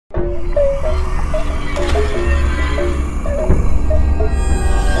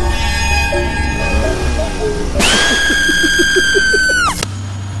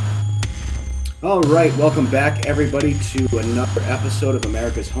All right, welcome back, everybody, to another episode of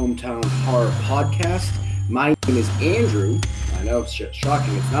America's Hometown Horror Podcast. My name is Andrew. I know it's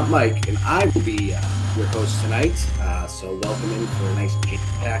shocking, it's not Mike, and I will be your host tonight. So welcome in for a nice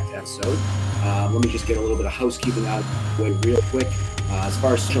jam-packed episode. Let me just get a little bit of housekeeping out of the way real quick. As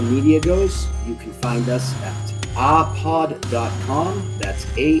far as social media goes, you can find us at ahpod.com. That's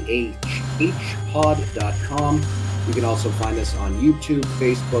ahhpod.com. You can also find us on YouTube,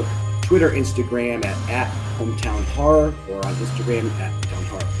 Facebook, Twitter, Instagram at Hometown Horror, or on Instagram at Hometown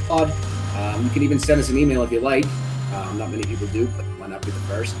Horror Pod. You can even send us an email if you like. Not many people do, but why not be the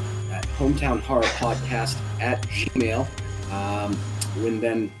first? At hometownhorrorpodcast@gmail. And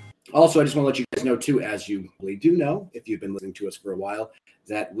then also, I just want to let you guys know too, as you probably do know, if you've been listening to us for a while,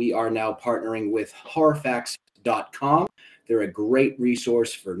 that we are now partnering with horrorfacts.com. They're a great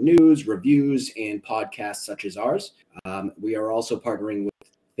resource for news, reviews, and podcasts such as ours. We are also partnering with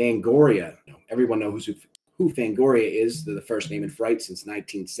Fangoria. Everyone knows who Fangoria is. They're the first name in fright since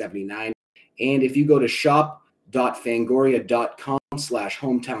 1979. And if you go to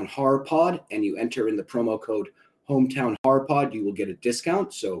shop.fangoria.com/hometownhorrorpod and you enter in the promo code Hometown Horror Pod, you will get a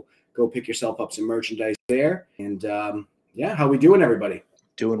discount. So go pick yourself up some merchandise there. And how we doing, everybody?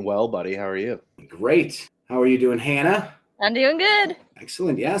 Doing well, buddy. How are you? Great. How are you doing, Hannah? I'm doing good.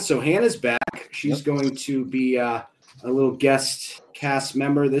 Excellent. Yeah, so Hannah's back. She's going to be a little guest cast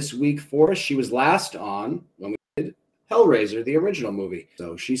member this week for us. She was last on when we did Hellraiser, the original movie.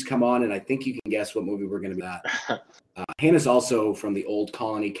 So she's come on, and I think you can guess what movie we're going to be at. Hannah's also from the Old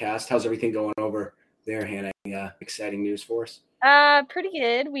Colony cast. How's everything going over there, Hannah? Exciting news for us? Pretty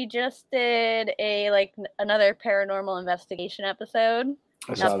good. We just did another paranormal investigation episode.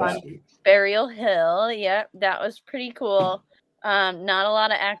 I saw that. Burial Hill. Yep, that was pretty cool. Not a lot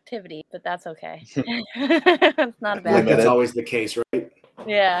of activity, but that's okay. It's not a bad. That's always the case, right?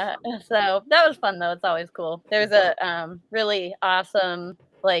 Yeah. So that was fun though. It's always cool. There's a really awesome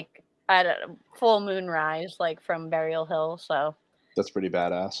full moon rise from Burial Hill. So that's pretty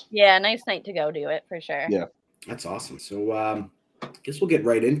badass. Yeah, nice night to go do it for sure. Yeah, that's awesome. So I guess we'll get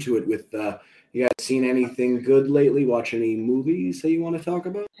right into it with. You guys seen anything good lately? Watch any movies that you want to talk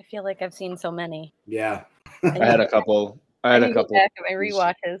about? I feel like I've seen so many. Yeah. I had a couple. I had a couple. Back at my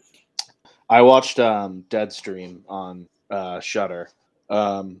rewatches. I watched Deadstream on Shudder.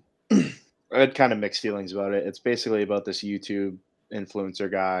 I had kind of mixed feelings about it. It's basically about this YouTube influencer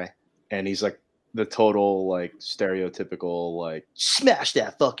guy, and he's like the total stereotypical smash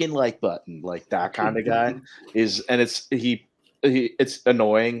that fucking like button, that kind of guy. It's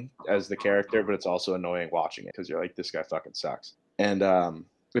annoying as the character, but it's also annoying watching it because you're like, this guy fucking sucks. And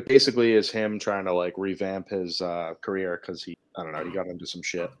it basically is him trying to revamp his career because he got into some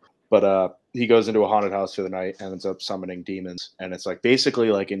shit. But he goes into a haunted house for the night and ends up summoning demons. And it's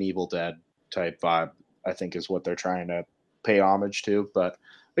basically an Evil Dead type vibe, I think is what they're trying to pay homage to. But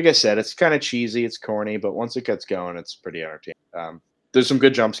like I said, it's kind of cheesy, it's corny, but once it gets going, it's pretty entertaining. There's some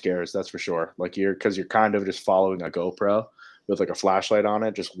good jump scares, that's for sure. You're kind of just following a GoPro with a flashlight on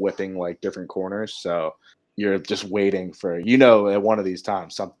it, just whipping different corners. So you're just waiting for, at one of these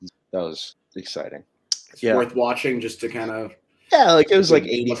times, something that was exciting. It's worth watching just to kind of. Yeah, it was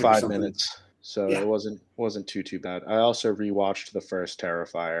 85 minutes. So it wasn't too bad. I also rewatched the first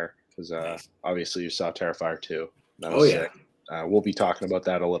Terrifier because obviously you saw Terrifier 2. Sick. We'll be talking about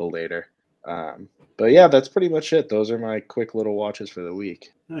that a little later. But yeah, that's pretty much it. Those are my quick little watches for the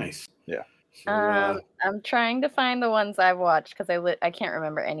week. Nice. Yeah. So, I'm trying to find the ones I've watched because I can't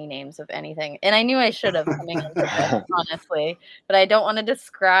remember any names of anything, and I knew I should have coming into this, honestly, but I don't want to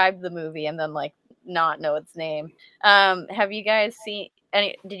describe the movie and then not know its name. Have you guys seen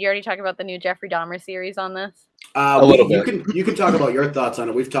any? Did you already talk about the new Jeffrey Dahmer series on this? A little bit. You can talk about your thoughts on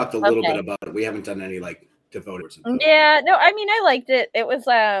it. We've talked a little bit about it. We haven't done any devoted. Yeah, no, I mean I liked it. It was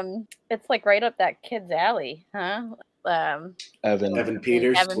it's right up that kid's alley, huh? Evan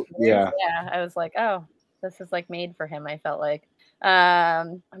Peters. Yeah, I was like, oh, this is made for him. I felt like.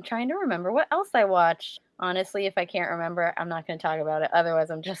 I'm trying to remember what else I watched. Honestly, if I can't remember, I'm not going to talk about it. Otherwise,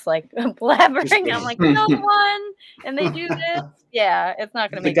 I'm just blabbering. I'm no one, and they do this. Yeah, it's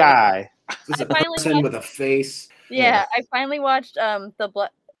not going to make the guy. This is a person with a face. Yeah, I finally watched the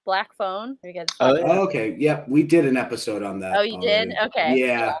Black Phone. You guys okay. Yeah, we did an episode on that. Oh, you did? Okay.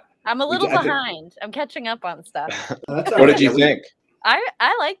 Yeah. I'm a little behind. I'm catching up on stuff. What did you think? I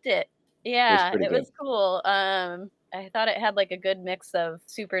liked it. Yeah, it was cool. I thought it had a good mix of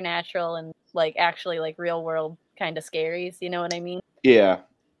supernatural and actually real world kind of scaries. You know what I mean? Yeah.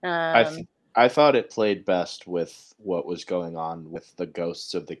 I thought it played best with what was going on with the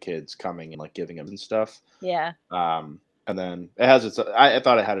ghosts of the kids coming and giving them and stuff. Yeah. And And then it has its. I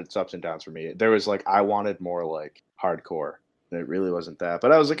thought it had its ups and downs for me. There was like I wanted more like hardcore. And it really wasn't that.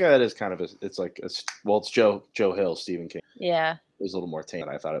 But I was like, it is kind of it's Joe Hill, Stephen King. Yeah. It was a little more tame than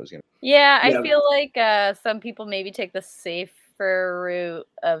I thought it was gonna. Yeah, I feel like some people maybe take the safer route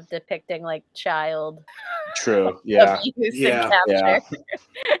of depicting like child. True. Yeah. Abuse and capture.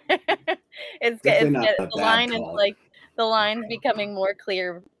 The line is like the line's becoming more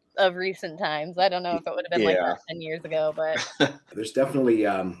clear of recent times. I don't know if it would have been like that 10 years ago, but there's definitely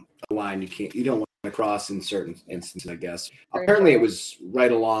a line you don't want to cross in certain instances, I guess. Apparently, it was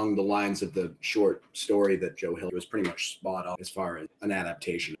right along the lines of the short story that Joe Hill was pretty much spot on as far as an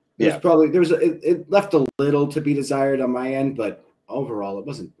adaptation. It left a little to be desired on my end, but overall, it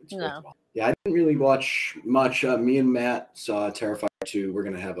wasn't. Yeah, I didn't really watch much. Me and Matt saw Terrifier 2. We're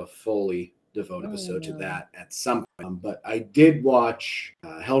gonna have a fully devoted episode to that at some point. But I did watch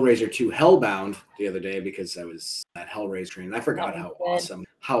Hellraiser 2 Hellbound the other day because I was at Hellraiser train. And I forgot how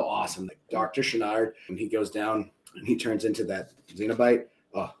awesome like Dr. Chenard, when he goes down and he turns into that Xenobite.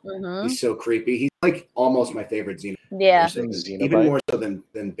 Oh, he's so creepy. He's like almost my favorite Xenobite. Yeah. Even more so than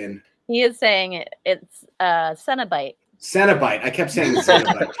Ben. He is saying it's Cenobite. Cenobite. I kept saying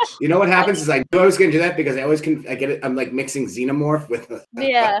Xenobite. You know what happens is I knew I was going to do that because I get it. I'm like mixing Xenomorph with.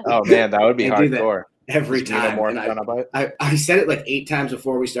 Oh man, that would be hardcore. Every time. I said it like 8 times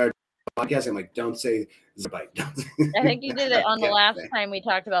before we started the podcast. I'm like, don't say Xenobite. I think you did it on the last time we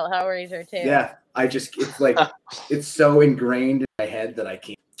talked about Hellraiser too. Yeah, it's like it's so ingrained in my head that I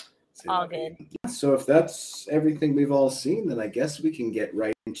can't. All good. So if that's everything we've all seen, then I guess we can get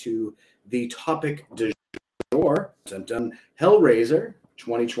right into the topic du jour. Hellraiser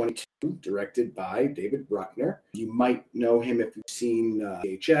 2022, directed by David Bruckner. You might know him if you've seen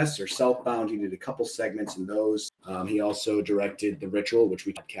VHS or Southbound. He did a couple segments in those. He also directed The Ritual, which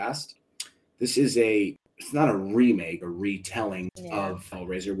we podcast. This is it's not a remake, a retelling of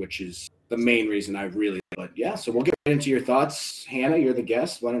Hellraiser, which is the main reason I really. But yeah, so we'll get into your thoughts. Hannah, you're the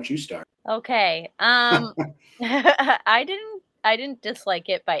guest. Why don't you start? Okay. I didn't dislike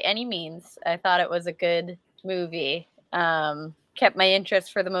it by any means. I thought it was a good movie. Kept my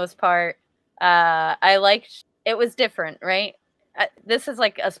interest for the most part. I liked it was different, right? This is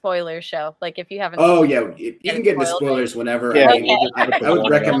like a spoiler show. Like if you haven't. Oh yeah, you can get into spoilers whenever. Yeah, I would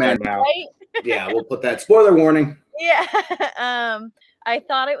recommend. Right? Yeah, we'll put that spoiler warning. Yeah. I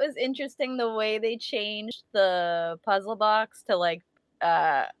thought it was interesting the way they changed the puzzle box to like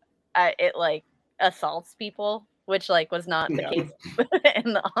it like assaults people, which like was not the case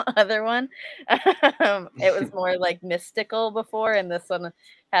in the other one. It was more like mystical before, and this one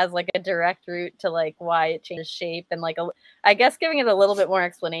has like a direct route to like why it changes shape and like I guess giving it a little bit more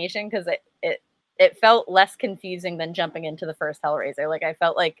explanation because it felt less confusing than jumping into the first Hellraiser. Like I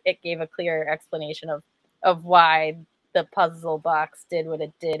felt like it gave a clear explanation of why the puzzle box did what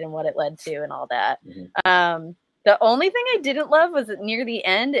it did and what it led to and all that. Mm-hmm. The only thing I didn't love was that near the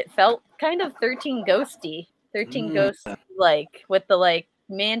end, it felt kind of 13 Ghosty. 13 Ghosts, like with the like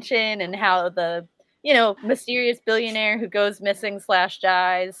mansion and how the, mysterious billionaire who goes missing /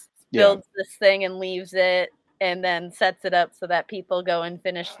 dies, builds this thing and leaves it and then sets it up so that people go and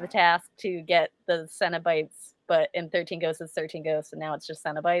finish the task to get the Cenobites. But in 13 Ghosts, it's 13 Ghosts and now it's just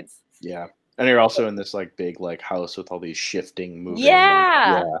Cenobites. Yeah. And you're also in this like big like house with all these shifting moving.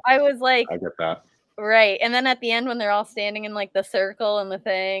 Yeah. I was like, I get that. Right. And then at the end when they're all standing in like the circle and the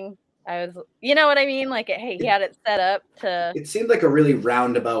thing, I was, you know what I mean? Like, he had it set up to. It seemed like a really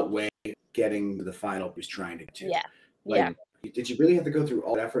roundabout way of getting to the final he was trying to get to. Yeah. Did you really have to go through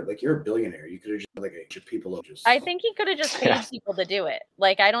all that effort? Like, you're a billionaire. You could have just like people just. I think he could have just paid people to do it.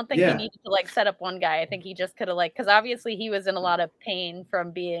 Like, I don't think he needed to like set up one guy. I think he just could have like, because obviously he was in a lot of pain from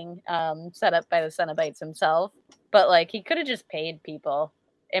being set up by the Cenobites himself. But like, he could have just paid people,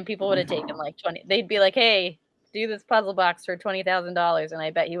 and people would have taken like 20. They'd be like, hey, do this puzzle box for $20,000, and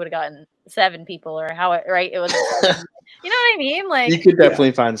I bet he would have gotten 7 people or how it right. It was, you know what I mean? Like you could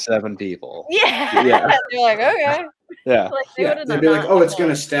definitely find 7 people. Yeah. They're like, okay. Yeah. Like, they'd be like, oh, it's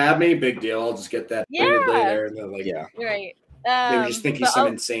gonna stab me. Big deal. I'll just get that later. And they're like, right. They would just think he's some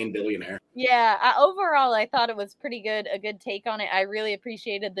insane billionaire. Yeah. Overall, I thought it was pretty good. A good take on it. I really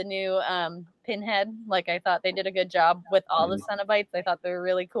appreciated the new Pinhead. Like, I thought they did a good job with all the Cenobites. I thought they were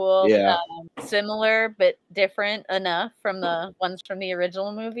really cool. Yeah. Similar but different enough from the ones from the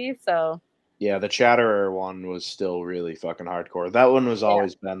original movie. So. Yeah, the Chatterer one was still really fucking hardcore. That one was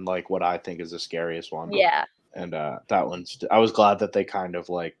always been like what I think is the scariest one. Yeah. And that one's. I was glad that they kind of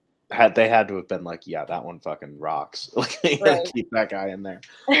like. They had to have been like, yeah, that one fucking rocks. Like, keep that guy in there.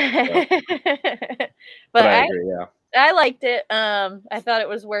 But I agree, I liked it. I thought it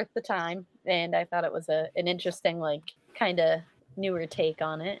was worth the time, and I thought it was an interesting like kind of newer take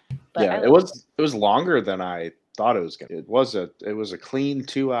on it. But Yeah, it was longer than I thought it was gonna. It was a clean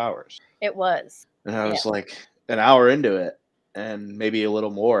 2 hours. It was. And I was like an hour into it and maybe a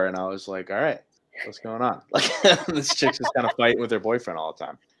little more. And I was like, all right, what's going on? Like this chick's just kind of fighting with her boyfriend all the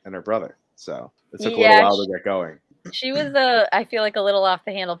time and her brother. So it took a little while to get going. She was I feel like a little off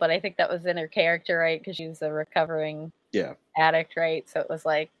the handle, but I think that was in her character, right? Because she was a recovering addict, right? So it was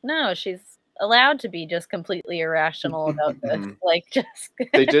like, no, she's allowed to be just completely irrational about this. Like, just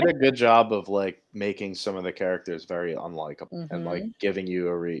they did a good job of like making some of the characters very unlikable and like giving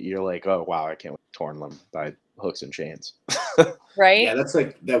you you're like, oh wow, I can't wait to torn them by hooks and chains. Right? Yeah, that's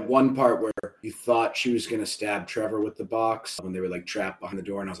like that one part where you thought she was gonna stab Trevor with the box when they were like trapped behind the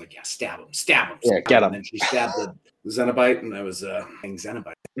door, and I was like, yeah, stab him. Yeah, get him. And then she stabbed the Cenobite, and I was saying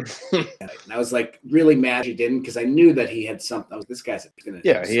Cenobite. And I was like really mad she didn't, because I knew that he had something. I was this guy's gonna.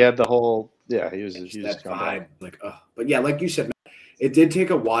 Yeah, he had the whole. Yeah, he was that vibe. Like, but yeah, like you said, it did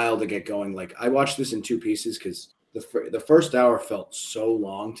take a while to get going. Like I watched this in 2 pieces because the first hour felt so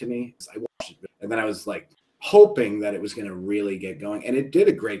long to me. I watched it, and then I was like hoping that it was going to really get going, and it did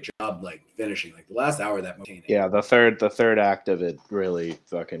a great job like finishing. Like the last hour of that movie. Yeah, the third act of it really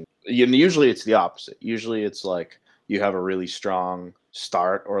fucking. Usually it's the opposite. Usually it's like you have a really strong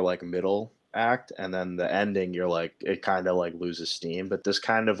start or like middle act, and then the ending you're like it kind of like loses steam. But this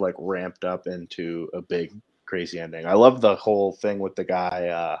kind of like ramped up into a big crazy ending. I love the whole thing with the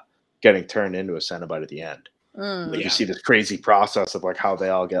guy getting turned into a Cenobite at the end. Like you see this crazy process of like how they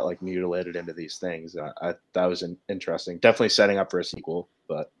all get like mutilated into these things. That was interesting. Definitely setting up for a sequel.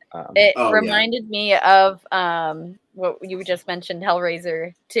 But it reminded me of what you just mentioned,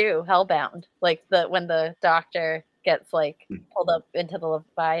 Hellraiser 2, Hellbound. Like when the doctor gets like pulled up into the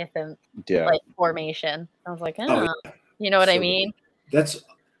Leviathan like formation. I was like, you know what I mean? That's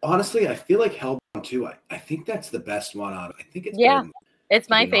honestly, I feel like Hellbound 2. I think that's the best one out. I think it's it's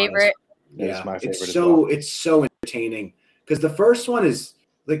my favorite. Yeah, it's so entertaining because the first one is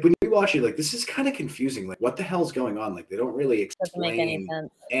like when you watch it, like this is kind of confusing. Like what the hell's going on? Like they don't really explain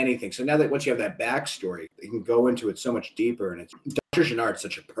anything. So now that once you have that backstory, you can go into it so much deeper. And it's Dr. Gennard's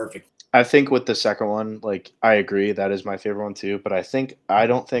such a perfect. I think with the second one, like I agree, that is my favorite one too. But I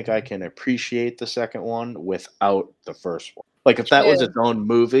don't think I can appreciate the second one without the first one. Like if that was its own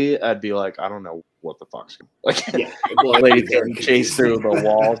movie, I'd be like, I don't know what the fuck's like. Lady getting chased through the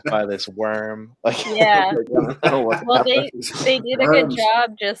walls by this worm. Like, well, they did a good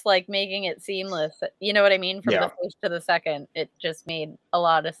job just like making it seamless. You know what I mean? From the first to the second, it just made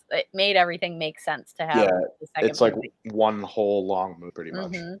it made everything make sense to have. The second it's movie. Like one whole long movie, pretty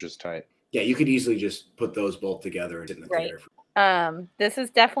much, just tight. Yeah, you could easily just put those both together and in the theater. This is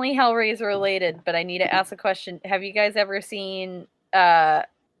definitely Hellraiser related, but I need to ask a question. Have you guys ever seen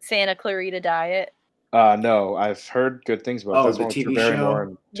Santa Clarita Diet? No, I've heard good things about the TV show.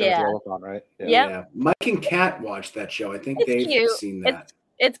 And Oliphant, right? Yeah. Mike and Kat watched that show. I think they've seen that.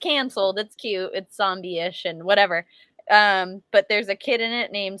 It's canceled. It's cute. It's zombie-ish and whatever. But there's a kid in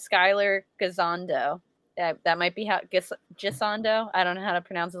it named Skylar Gisondo. That might be how Gisondo. I don't know how to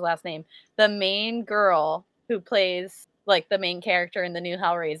pronounce his last name. The main girl who plays like the main character in the new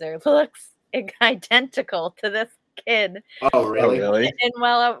Hellraiser looks identical to this kid. Oh, really? And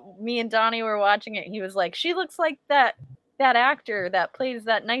while me and Donnie were watching it, he was like, she looks like that actor that plays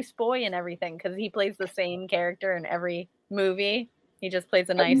that nice boy and everything, because he plays the same character in every movie. He just plays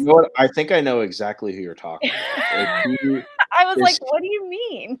a nice. I think I know exactly who you're talking about. I was like, what do you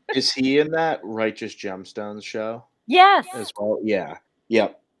mean? Is he in that Righteous Gemstones show? Yes. As well? Yeah.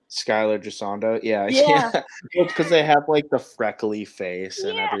 Yep. Skylar Gisondo, yeah. Because they have like the freckly face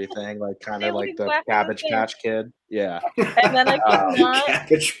and everything, like kind of like the Cabbage Patch Kid, And then I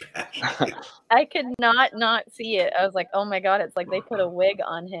could not see it. I was like, oh my god, it's like they put a wig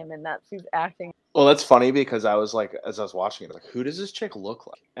on him, and that's who's acting. Well, that's funny because I was like, as I was watching it, like, who does this chick look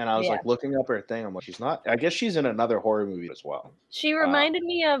like? And I was like looking up her thing. I'm like, she's not. I guess she's in another horror movie as well. She reminded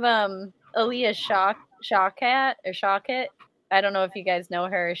me of Aaliyah Shawkat. I don't know if you guys know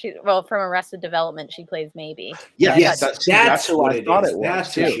her. From Arrested Development, she plays Maybe. That's who what I thought it was.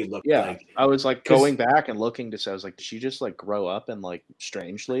 That's who she looked like. I was like going back and looking to say, I was like, did she just like grow up and like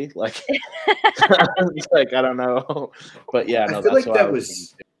strangely? Like, like I don't know. But yeah, no, I feel like that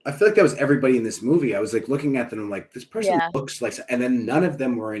was everybody in this movie. I was like looking at them and I'm like, this person looks like, and then none of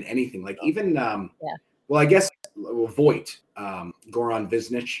them were in anything. Like even, well, I guess Voight, Goran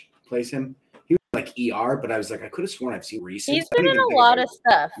Visnich plays him. He was like ER, but I was like, I could have sworn I've seen recent. He's been in a lot of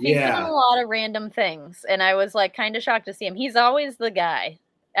stuff. He's been in a lot of random things, and I was like kind of shocked to see him. He's always the guy.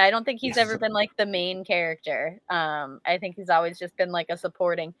 I don't think he's ever been like the main character. I think he's always just been like a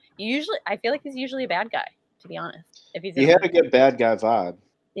supporting. I feel like he's usually a bad guy, to be honest. If he's He had a good bad guy vibe.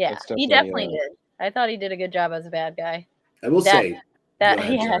 yeah, That's he definitely did. I thought he did a good job as a bad guy. I will say that go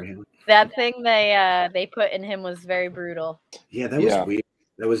ahead, yeah, sorry. that thing they put in him was very brutal. Yeah, that was weird.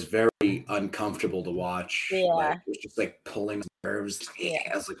 That was very uncomfortable to watch. Yeah. Like, it was just like pulling nerves. Yeah.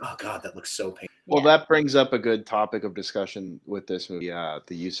 I was like, oh God, that looks so painful. Well, that brings up a good topic of discussion with this movie, the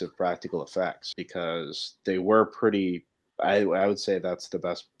use of practical effects, because they were pretty, I would say that's the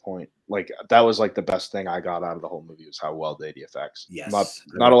best point. Like, that was like the best thing I got out of the whole movie was how well they did the effects. Yes.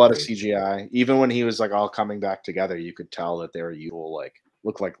 Not a lot of CGI. Even when he was like all coming back together, you could tell that they were usual, like,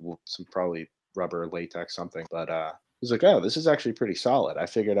 looked like some probably rubber, latex, something. But I was like, oh, this is actually pretty solid. I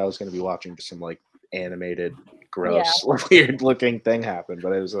figured I was going to be watching just some like animated, gross, weird looking thing happen,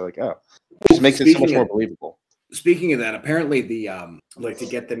 but it was like, oh, it just makes it so much more believable. Speaking of that, apparently the like to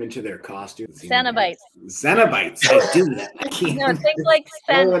get them into their costumes. Cenobites. I do that. I can't. No, think like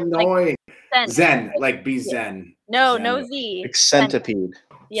Zen. So annoying. Like Zen, like be Zen. No, Zen. no Z. Like centipede.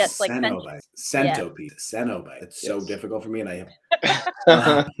 Yes, like Cenobite. Centopede. Cenobite. It's so difficult for me, and I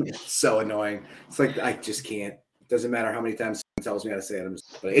have it's so annoying. It's like I just can't. It doesn't matter how many times someone tells me how to say it.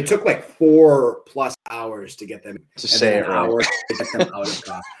 But it took like 4+ hours to get them to say it right. To get them out of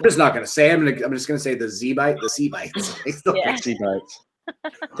costume. I'm just not gonna say. I'm just gonna say the Z-bite, the C-bites. The C-bites.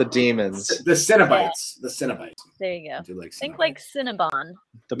 The demons. The Cenobites. The Cenobites. There you go. Like think like Cinnabon.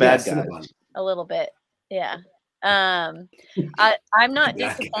 The bad guy. A little bit. Yeah. I'm not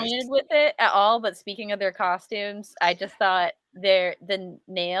disappointed with it at all, but speaking of their costumes, I just thought the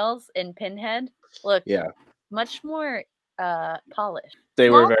nails in Pinhead looked much more polished. They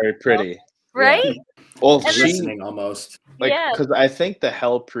were very pretty. Right? Yeah. Well, listening almost. Like, because I think the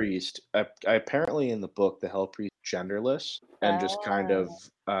Hell Priest, apparently in the book, the Hell Priest is genderless and just kind of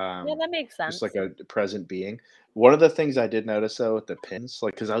that makes sense. Just like a present being. One of the things I did notice though with the pins,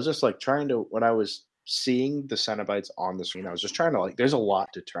 like, because I was just like trying to, when I was seeing the Cenobites on the screen, I was just trying to like, there's a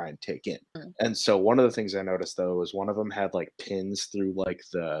lot to try and take in. And so one of the things I noticed though was one of them had like pins through like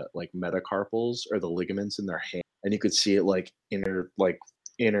the like metacarpals or the ligaments in their hand, and you could see it like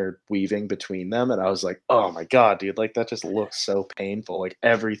interweaving between them, and I was like, oh my God, dude, like that just looks so painful. Like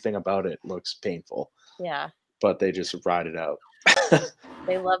everything about it looks painful. Yeah. But they just ride it out.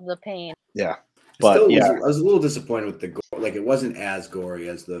 They love the pain. Yeah. But I was a little disappointed with the gore. Like it wasn't as gory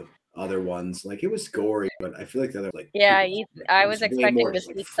as the other ones. Like it was gory, but I feel like the other like I was expecting to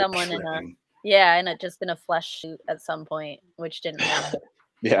see someone in a flesh suit at some point, which didn't happen.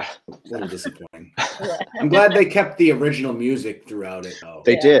 Yeah. A little disappointing. I'm glad they kept the original music throughout it. Though.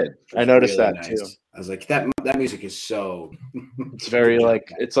 They did. I noticed really that nice. too. I was like, that music is so. It's very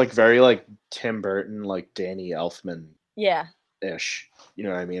very like Tim Burton, like Danny Elfman. Yeah. Ish. You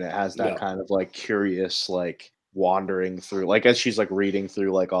know what I mean? It has that kind of like curious, like wandering through, like as she's like reading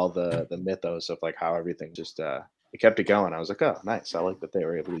through like all the mythos of like how everything just it kept it going. I was like, oh, nice. I like that they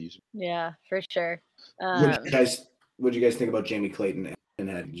were able to use it. Yeah, for sure. What did you guys think about Jamie Clayton?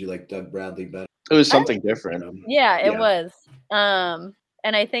 Did you like Doug Bradley better? It was something different. Yeah, it was.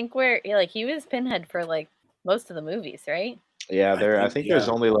 And I think he was Pinhead for like most of the movies, right? Yeah, I think there's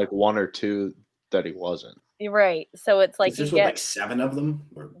only like one or two that he wasn't. You're right. So it's like there's like 7 of them.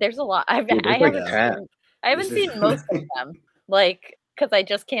 There's a lot. I haven't seen most of them. Like, because I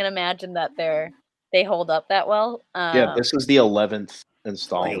just can't imagine that they hold up that well. Yeah, this is the 11th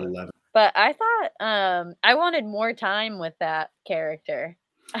installment. But I thought I wanted more time with that character.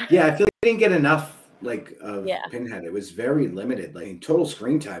 Yeah, I feel like I didn't get enough of Pinhead. It was very limited. Like in total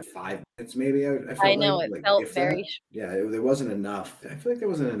screen time, 5 minutes maybe. I know it felt very. There wasn't enough. I feel like there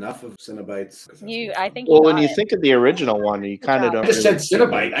wasn't enough of Cenobites. I think. Well, when you think of the original one, you kind of don't. I just said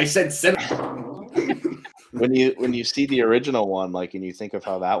Cenobite. I said Cenobite. When you see the original one, like, and you think of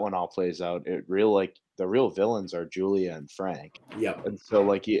how that one all plays out, the real villains are Julia and Frank. Yep. And so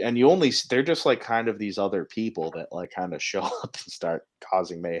they're just like kind of these other people that like kind of show up and start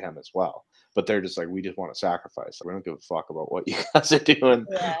causing mayhem as well. But they're just like, we just want to sacrifice. So we don't give a fuck about what you guys are doing.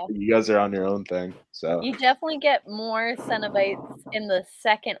 Yeah. You guys are on your own thing. So you definitely get more Cenobites in the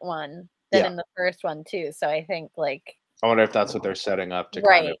second one than in the first one too. So I think I wonder if that's what they're setting up to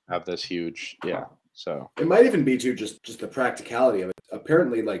kind of have this huge So it might even be too just the practicality of it.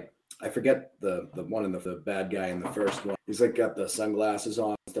 Apparently, like I forget the one in the bad guy in the first one. He's like got the sunglasses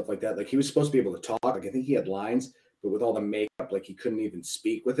on and stuff like that. Like he was supposed to be able to talk. Like I think he had lines, but with all the makeup, like he couldn't even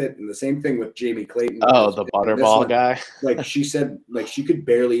speak with it. And the same thing with Jamie Clayton. Oh, the butterball guy. Like she said, like she could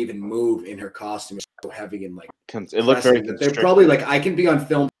barely even move in her costume. It was so heavy and like it looked very. They're probably like I can be on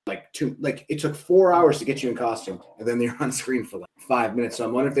film. It took 4 hours to get you in costume, and then they're on screen for like 5 minutes. So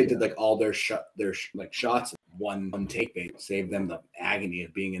I'm wondering if they did like all their shots in one take, save them the agony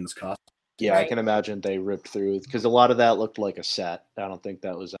of being in this costume. Yeah, I Right. can imagine they ripped through because a lot of that looked like a set. I don't think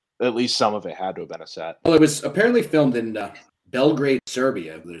that was at least some of it had to have been a set. Well, it was apparently filmed in Belgrade,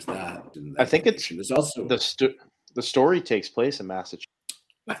 Serbia. There's that. In I that think it's information. There's also, the story takes place in Massachusetts.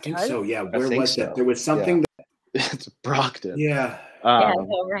 I think does? so. Yeah, I where think was that? so. There was something. It's Brockton. Yeah, Yeah, I Um,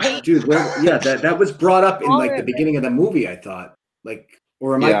 know, right? dude. Yeah, that was brought up in All like the river. beginning of the movie. I thought, like,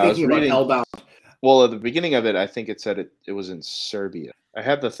 or am Yeah, I I was thinking about reading- Hellbound? well, at the beginning of it, I think it said it was in Serbia. I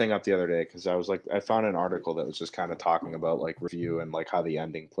had the thing up the other day because I was like, I found an article that was just kind of talking about like review and like how the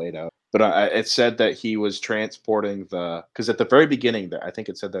ending played out. But it said that he was transporting because at the very beginning, I think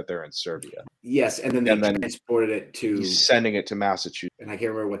it said that they're in Serbia. Yes, and then they And then transported it to, He's sending it to Massachusetts. and I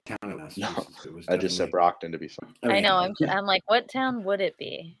can't remember what town it was. No, It was I just said definitely- Brockton to be fun. I know. I'm like, what town would it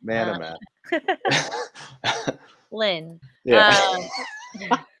be? Man, Lynn. yeah,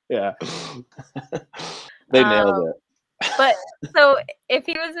 yeah. They nailed it. But so if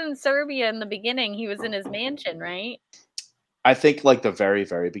he was in Serbia in the beginning, he was in his mansion, right? I think like the very,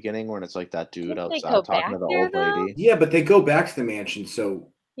 very beginning when it's like that dude Didn't they outside go talking back to the there, old though? lady. Yeah, but they go back to the mansion, so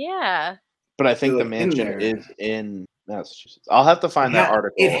Yeah. But I think They're, the like, in mansion there. is in Massachusetts. I'll have to find that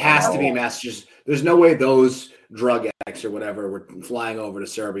article. It has and to be I'll- Massachusetts. There's no way those drug addicts or whatever were flying over to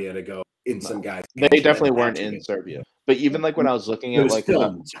Serbia to go in some guys. They mansion. definitely That weren't had to in be. Serbia. But even like when I was looking It at was like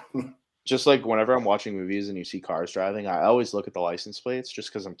filmed. just like whenever I'm watching movies and you see cars driving, I always look at the license plates just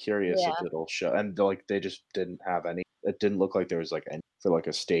because I'm curious Yeah. if it'll show. And like they just didn't have any. It didn't look like there was like any for like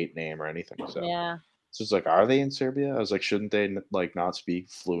a state name or anything. So Yeah. so it's like, are they in Serbia? I was like, shouldn't they like not speak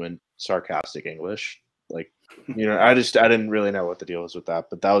fluent, sarcastic English? Like, you know, I didn't really know what the deal was with that,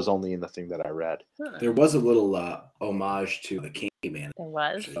 but that was only in the thing that I read. There was a little homage to the Candyman. There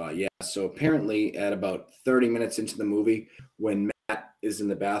was. Yeah. So apparently, at about 30 minutes into the movie, when Matt is in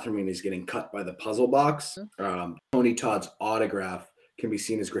the bathroom and he's getting cut by the puzzle box, Tony Todd's autograph can be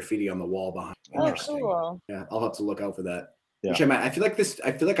seen as graffiti on the wall behind. Oh, Interesting. cool. Yeah, I'll have to look out for that. Yeah. Which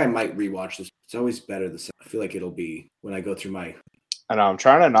I feel like I might rewatch this. It's always better I feel like it'll be when I go through my. I know I'm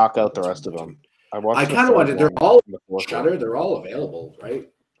trying to knock out the rest of them. I kind of wanted. They're all Shudder. Shudder. They're all available, right?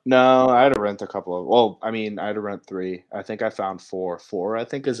 No, I had to rent a couple of. Well, I mean, I had to rent 3. I think I found 4. 4, I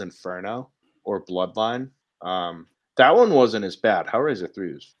think, is Inferno or Bloodline. That one wasn't as bad. Hellraiser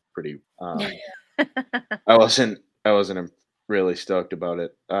 3 was pretty. I wasn't really stoked about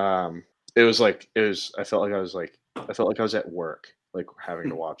it. It was. I felt like I was at work, like having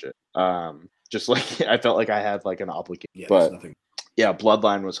to watch it. Just like I felt like I had like an obligation. Yeah, But there's nothing. yeah,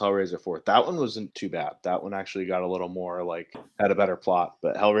 Bloodline was Hellraiser 4. That one wasn't too bad. That one actually got a little more like had a better plot.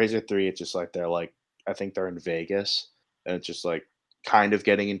 But Hellraiser 3, it's just like they're like I think they're in Vegas and it's just like kind of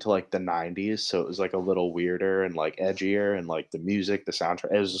getting into like the 90s. So it was like a little weirder and like edgier and like the music, the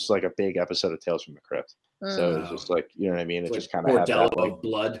soundtrack. It was just like a big episode of Tales from the Crypt. So it was just like, you know what I mean? It It's just like kind of had Bordello that like of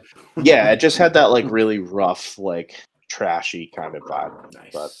blood. yeah, it just had that like really rough, like trashy kind of vibe.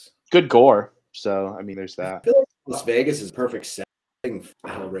 Nice. But good gore. So I mean there's I that. feel like Las Vegas is a perfect setting for a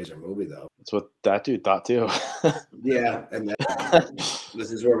Hellraiser movie, though. That's what that dude thought too. Yeah, and then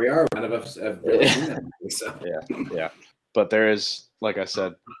this is where we are. None of us have really seen that movie, so. Yeah. But there is, like I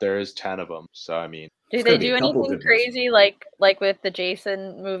said, there is 10 of them. So I mean, Do It's they gonna be do a couple anything good ones. crazy like with the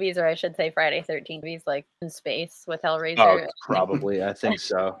Jason movies, or I should say Friday 13 movies, like in space with Hellraiser? probably I think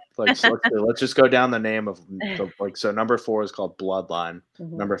so. Like so let's just go down the name of like so. Number 4 is called Bloodline.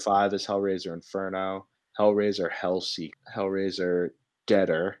 Mhm. Number 5 is Hellraiser Inferno. Hellraiser Hellseek. Hellraiser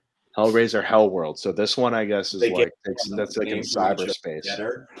Deader. Hellraiser Hellworld. So this one I guess is They like get that's like in names from each cyberspace.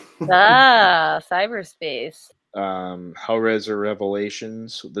 Better. Cyberspace. Hellraiser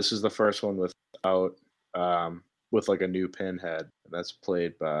Revelations. This is the first one without with like a new Pinhead. That's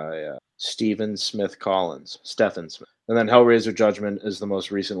played by Stephen Smith Collins. Stephen Smith. And then Hellraiser Judgment is the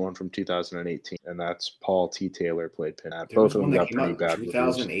most recent one from 2018, and that's Paul T. Taylor played Pinhead. There was Both of one them that got came pretty out bad in reviews.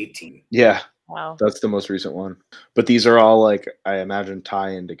 2018. Yeah, Wow. that's the most recent one. But these are all like I imagine tie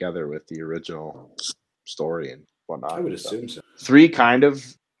in together with the original story and whatnot. I would So assume so. 3 kind of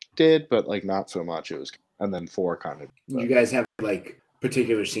did, but like not so much. It was, and then 4 kind of. You guys have like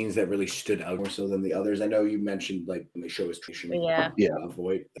particular scenes that really stood out more so than the others. I know you mentioned like when they show his Yeah.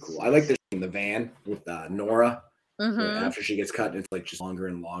 Void. Cool. I like this in the van with Nora. hmm After she gets cut, it's like just longer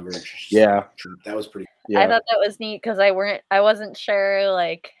and longer. It's just- Yeah. that was pretty. I thought that was neat because I wasn't sure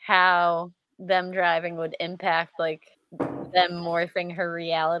like how them driving would impact like them morphing her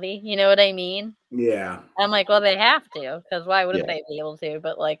reality. You know what I mean? Yeah, I'm like, well, they have to, because why wouldn't Yeah. they be able to?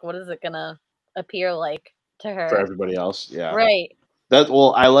 But like, what is it gonna appear like to her? For everybody else, yeah. Right.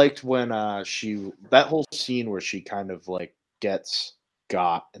 I liked when that whole scene where she kind of like gets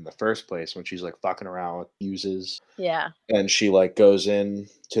got in the first place when she's like fucking around with fuses. Yeah. And she like goes in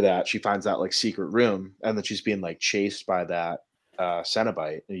to that. She finds that like secret room, and then she's being like chased by that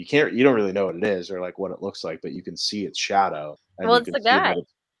Cenobite. And you don't really know what it is or like what it looks like, but you can see its shadow. And Well, you it's can the see guy.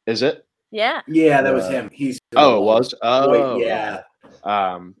 Is it? Yeah. Yeah, that was him. He's Oh, it was. Wait, Oh, yeah.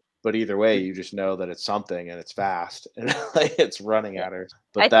 but either way, you just know that it's something and it's fast and like it's running at her.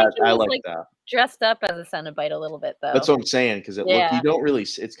 But I think he I was, like like, that. dressed up as a Cenobite a little bit, though. That's what I'm saying because Yeah. you don't really.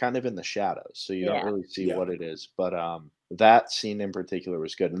 It's kind of in the shadows, so you don't Yeah. really see Yeah. what it is. But that scene in particular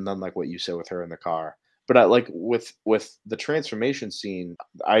was good, and then like what you said with her in the car. But I like with the transformation scene,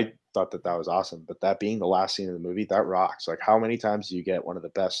 I thought that was awesome. But that being the last scene of the movie, that rocks. Like, how many times do you get one of the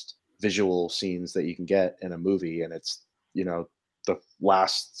best visual scenes that you can get in a movie, and it's the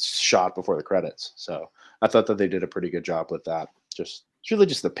last shot before the credits. So I thought that they did a pretty good job with that. It's really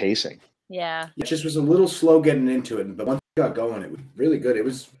just the pacing. Yeah. It just was a little slow getting into it, but once it got going, it was really good. It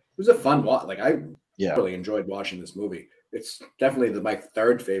was a fun watch. Like I really enjoyed watching this movie. It's definitely my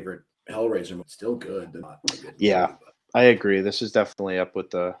third favorite Hellraiser movie. Still good. Not a good movie, yeah. but. I agree. This is definitely up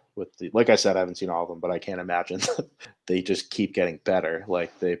with the like I said, I haven't seen all of them, but I can't imagine they just keep getting better.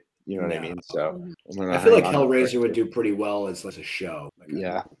 Like they, you know what I mean? So I feel like Hellraiser would do pretty well as a show.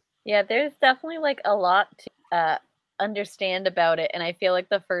 Yeah. Yeah, there's definitely like a lot to understand about it, and I feel like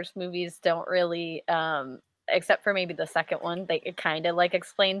the first movies don't really except for maybe the second one, it kind of like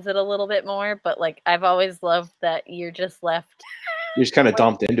explains it a little bit more, but like I've always loved that you're just left. You're just kind of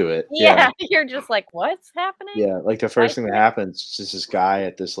dumped into it. Yeah, you're just like, what's happening? Yeah, like the first thing that happens is just this guy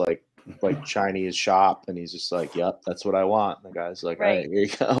at this like Chinese shop, and he's just like, "Yep, that's what I want." And the guy's like, "All right, here you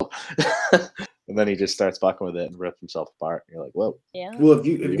go." And then he just starts fucking with it and rips himself apart. And you're like, "Whoa!" Yeah. Well, have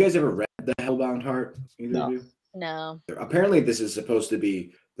you guys ever read The Hellbound Heart? No. Of you? No. Apparently, this is supposed to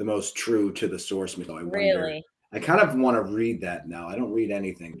be the most true to the source material. Really? I kind of want to read that now. I don't read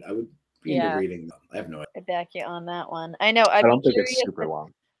anything. I would be into reading them. I have no idea. I back you on that one. I know. I don't think it's super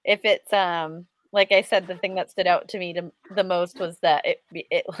long. If it's like I said, the thing that stood out to me the most was that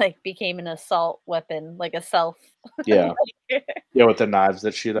it like became an assault weapon, like a self. Yeah. Yeah, with the knives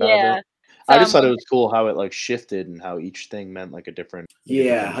that shoot out of it. I just thought it was cool how it like shifted and how each thing meant like a different.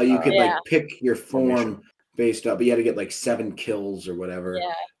 Yeah, how you could like pick your form based up, but you had to get like 7 kills or whatever.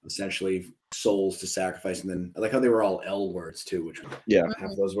 Yeah. Essentially, souls to sacrifice, and then I like how they were all L words too, which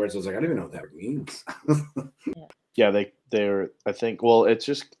half those words. I was like, I don't even know what that means. Yeah, they're. I think. Well, it's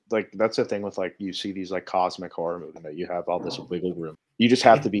just like that's the thing with like you see these like cosmic horror movies that you have all this wiggle room. You just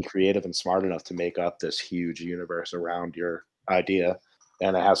have to be creative and smart enough to make up this huge universe around your idea,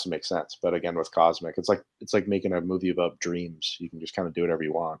 and it has to make sense. But again, with cosmic, it's like making a movie about dreams. You can just kind of do whatever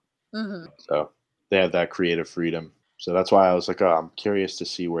you want. Mm-hmm. So they have that creative freedom. So that's why I was like, oh, I'm curious to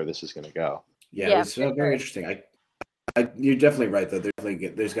see where this is going to go. Yeah, it's very interesting. You're definitely right, though.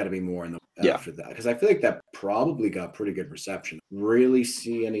 There's got to be more in the after that, because I feel like that probably got pretty good reception. Really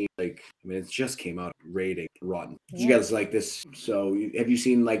see any like? I mean, it just came out rating Rotten. Did you guys like this? So, have you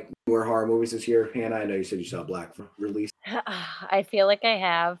seen like more horror movies this year, Hannah? I know you said you saw Black release. I feel like I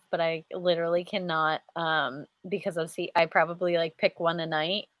have, but I literally cannot because I probably like pick one a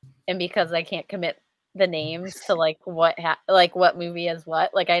night, and because I can't commit the names to like what movie is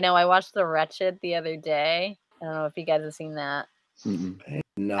what. Like I know I watched The Wretched the other day. I don't know if you guys have seen that. Mm-mm. I have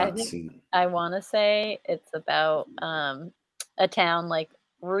not seen it. I want to say it's about a town like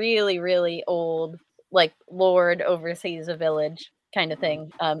really, really old, like Lord oversees a village kind of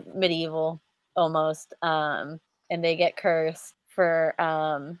thing, medieval almost, and they get cursed for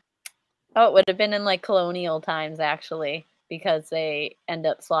it would have been in like colonial times actually, because they end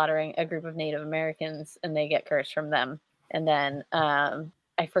up slaughtering a group of Native Americans and they get cursed from them. And then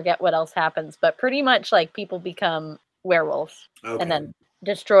I forget what else happens, but pretty much like people become werewolves and then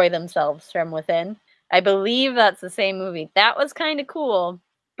destroy themselves from within. I believe that's the same movie. That was kind of cool.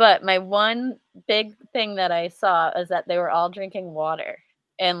 But my one big thing that I saw is that they were all drinking water,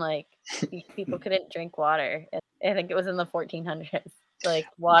 and like people couldn't drink water. I think it was in the 1400s. Like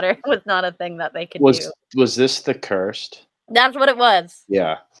water was not a thing that they could do. Was this The Cursed? That's what it was.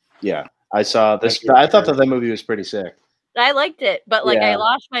 Yeah. I saw this. I thought that movie was pretty sick. I liked it, but like I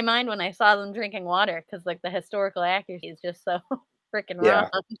lost my mind when I saw them drinking water because like the historical accuracy is just so freaking wrong. Yeah,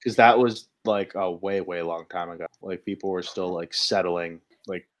 because that was like a way long time ago. Like people were still like settling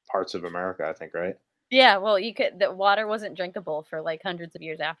like parts of America, I think, right? Yeah, well, the water wasn't drinkable for like hundreds of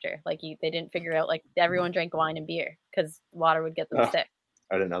years after. Like they didn't figure out like everyone drank wine and beer because water would get them sick.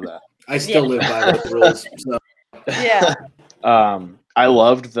 I didn't know that. I still live by those rules. So. Yeah. I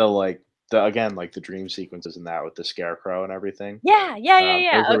loved the dream sequences in that with the scarecrow and everything. Yeah.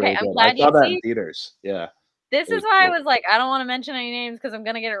 Okay, really I'm good. glad I saw you that see. in theaters. Yeah. This It is was why I cool. was like, I don't want to mention any names because I'm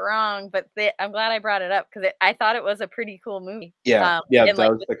gonna get it wrong. But I'm glad I brought it up because I thought it was a pretty cool movie. Yeah, And that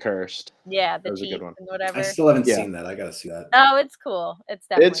like was The Cursed. the That was a good Chief one. and I whatever. still haven't Yeah. seen that. I gotta see that. Oh, it's cool. It's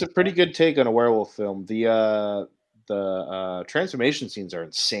definitely. It's a pretty good take on a werewolf film. The transformation scenes are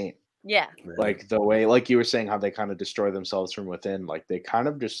insane. Yeah. Like the way, like you were saying, how they kind of destroy themselves from within. Like they kind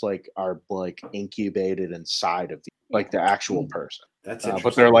of just like are like incubated inside of the actual person. That's But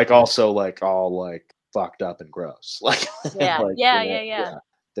interesting. they're like also like all like fucked up and gross. Like Yeah. like, Yeah.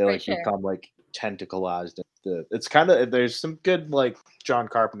 They For like sure. become like tentacleized. It's kind of, there's some good like John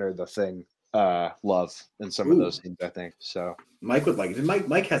Carpenter The Thing love in some of those things, I think. So Mike would like it.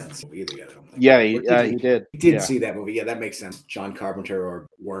 Mike hasn't seen it either yet, I don't think. yeah, What he did. He did Yeah. see that movie. Yeah, that makes sense. John Carpenter or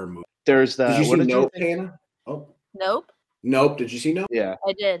Worm movie. There's that. Did you what see did Nope, you think? Hannah? Oh, Nope. Nope. Did you see Nope? Yeah.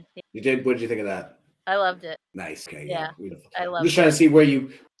 I did. You did. What did you think of that? I loved it. Nice. Okay. Yeah, I I'm loved just trying it. to see where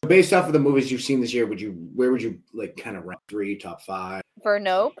you, based off of the movies you've seen this year, where would you like kind of rank 3, top 5? For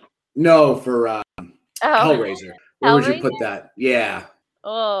Nope. No, for Hellraiser. Where would you Hellraiser? put that? Yeah,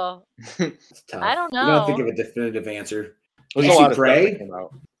 Oh, it's tough. I don't You gotta think know. of a definitive answer. There's Did a you lot see of stuff that Prey? came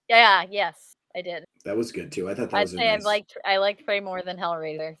out. yeah. Yes, I did. That was good too. I thought that I'd was a say nice. I liked Prey more than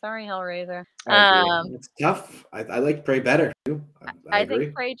Hellraiser. Sorry, Hellraiser. I agree. It's tough. I like Prey better too. I agree.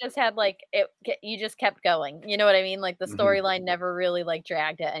 think Prey just had like you just kept going. You know what I mean? Like the Mhm. storyline never really like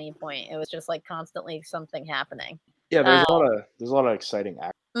dragged at any point. It was just like constantly something happening. Yeah, there's a lot of exciting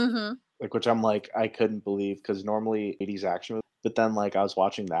action. Mm-hmm. Like, which I'm like, I couldn't believe, because normally 80s action movies, but then like I was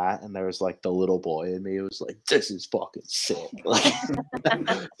watching that and there was like the little boy in me. It was like, this is fucking sick. Like,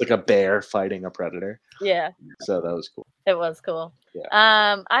 like a bear fighting a predator. Yeah, So that was cool. it was cool. Yeah.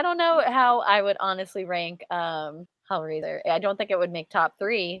 I don't know how I would honestly rank Hellraiser. I don't think it would make top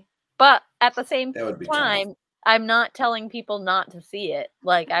 3, but at the same That would be tough. time, I'm not telling people not to see it.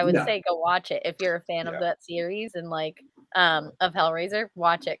 Like I would No. say go watch it if you're a fan of that series and like of Hellraiser,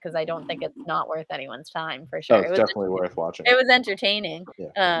 watch it because I don't think it's not worth anyone's time for sure. Oh, it's definitely worth watching. It was entertaining. Yeah.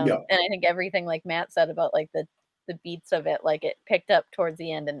 And I think everything like Matt said about like the beats of it, like it picked up towards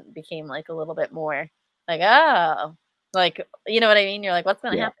the end and became like a little bit more like, oh, like, you know what I mean? You're like, what's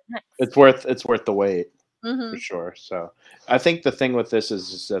going to happen next? It's worth the wait. Mhm. For sure. So I think the thing with this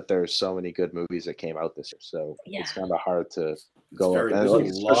is that there's so many good movies that came out this year. So it's kind of hard to go up. And like,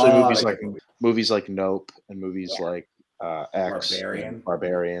 especially movies like Nope and movies like X,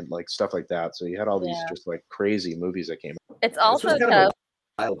 Barbarian, like stuff like that. So you had all these just like crazy movies that came out. It's also kind tough. of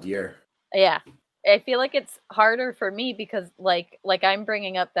a wild year. Yeah. I feel like it's harder for me because like I'm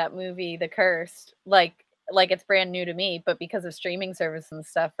bringing up that movie, The Cursed, like it's brand new to me, but because of streaming service and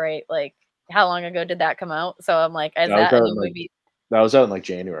stuff, right? Like how long ago did that come out? So I'm like, is that a new movie? That was out in like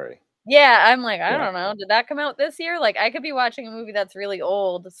January. Yeah, I'm like, I don't know. Did that come out this year? Like I could be watching a movie that's really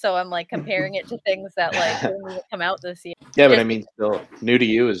old, so I'm like comparing it to things that like didn't come out this year. Yeah, but I mean, still, new to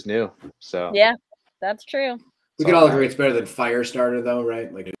you is new. So yeah, that's true. We can all agree it's better than Firestarter, though,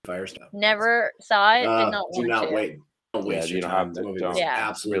 right? Like Firestarter. Never saw it. Did not do want not to. wait. Don't waste your time. The movie was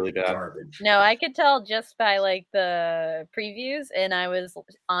absolutely bad. garbage. No, I could tell just by like the previews, and I was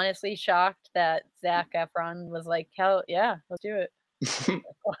honestly shocked that Zac Efron was like, "Hell yeah, let's do it."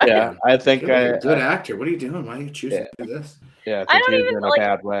 Yeah, I think you're a good actor. What are you doing? Why are you choosing to do this? Yeah, I think he's in a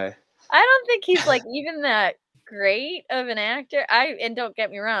bad way. I don't think he's like even that great of an actor. And don't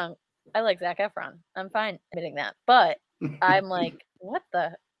get me wrong, I like Zac Efron. I'm fine admitting that, but I'm like, what?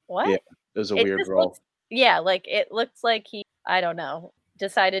 Yeah, it was a weird role. Like it looks like he, I don't know,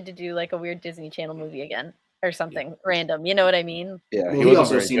 decided to do like a weird Disney Channel movie again or something random. You know what I mean? Yeah, well, he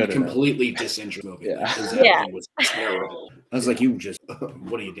also seemed completely disinterested. Yeah, it was terrible. I was like, you just,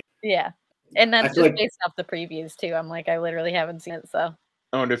 what are you doing? Yeah, and that's just based off the previews too. I'm like, I literally haven't seen it, so.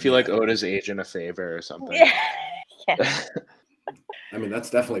 I wonder if you like owed his agent a favor or something. Yeah. I mean, that's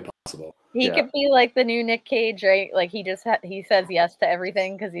definitely possible. He could be like the new Nick Cage, right? Like he just he says yes to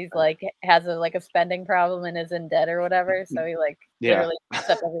everything because he's like has a spending problem and is in debt or whatever. So he literally picks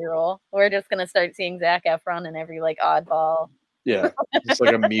up every role. We're just gonna start seeing Zac Efron in every oddball. Yeah, just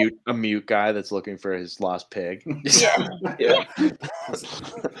like a mute guy that's looking for his lost pig. Yeah.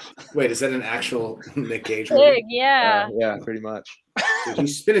 Wait, is that an actual Nick Cage movie? Pig, yeah. Yeah, pretty much. Dude,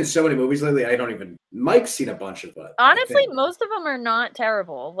 he's been in so many movies lately. I don't even. Mike's seen a bunch of them. Honestly, most of them are not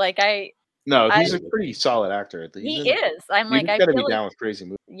terrible. No, he's a pretty solid actor. He is. I'm like, I gotta be down with crazy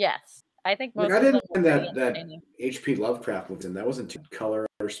movies. Yes, I think most. I of didn't them find that H.P. Lovecraft was in. That wasn't too color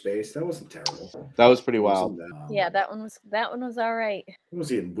or space. That wasn't terrible. That was pretty wild. Yeah, that one was all right. What was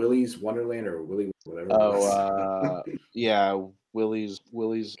he in? Willy's Wonderland or Willy whatever? Oh, yeah, Willy's.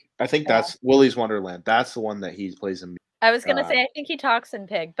 I think that's Willy's Wonderland. That's the one that he plays in. I was gonna say I think he talks in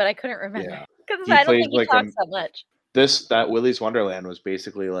Pig, but I couldn't remember Because He I don't plays think he like talks that much. that Willy's Wonderland was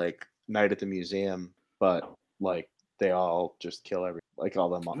basically like Night at the Museum, but like they all just kill like all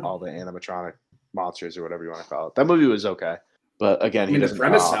the animatronic monsters or whatever you want to call it. That movie was okay, but again, I mean, he the doesn't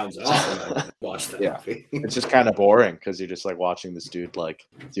premise talk. sounds awesome. I watched that Yeah. movie. It's just kind of boring because you're just like watching this dude like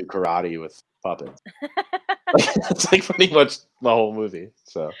do karate with puppets. It's like pretty much the whole movie.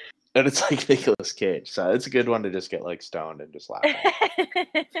 So, and it's like Nicolas Cage. So it's a good one to just get like stoned and just laugh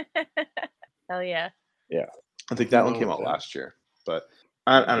at. Hell yeah. Yeah, I think that one came out last year, but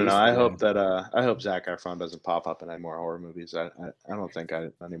I don't know. I hope that I hope Zac Efron doesn't pop up in any more horror movies. I don't think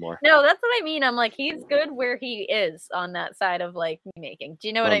anymore. No, that's what I mean. I'm like, he's good where he is on that side of like making. Do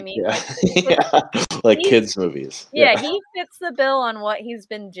you know what I mean? Yeah, Like, like kids movies. Yeah, he fits the bill on what he's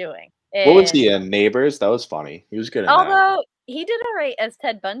been doing. What was he in? Neighbors? That was funny. He was good in that. Although he did all right as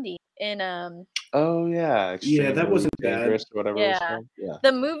Ted Bundy in Oh yeah, that wasn't Dangerous bad. or whatever it was called. Yeah.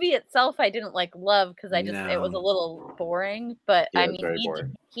 The movie itself I didn't like love because it was a No. little boring. But Yeah, I it was mean, very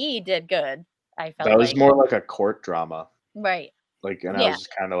boring. he did good. I felt That was more like a court drama. right. Like, and I was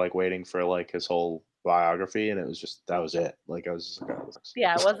just kind of like waiting for like his whole biography, and it was just that was it. Like I was just like,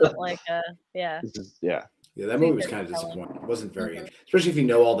 yeah, it wasn't like yeah. Yeah, that movie was kind of disappointing. It wasn't very, especially if you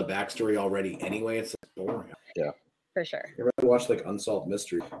know all the backstory already. Anyway, it's boring. Yeah, for sure. You ever watch like Unsolved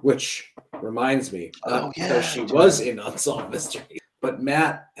Mystery? Which reminds me, yeah, she was in Unsolved Mystery. But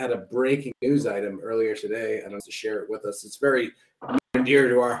Matt had a breaking news item earlier today. I don't know to share it with us. It's very near and dear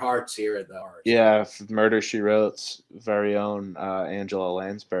to our hearts here at the Heart. Yeah, Murder She Wrote's very own Angela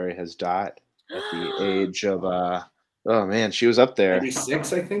Lansbury has died at the age of oh man, she was up there.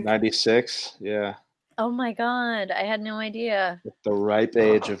 96, I think. 96, yeah. Oh my god, I had no idea. At the ripe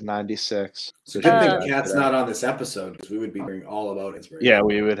age of 96. So good thing Kat's not on this episode because we would be hearing all about it. Yeah,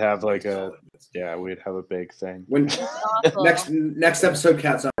 we would have like we'd have a big thing. When next episode,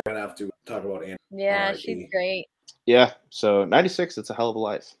 Kat's not gonna have to talk about Anne. Yeah, she's great. Yeah, so 96, it's a hell of a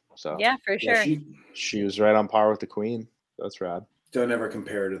life. So yeah, for sure. She was right on par with the Queen. That's rad. Don't ever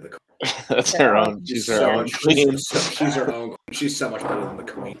compare her to the Queen. That's her own. She's her own queen. She's her own. She's so much better than the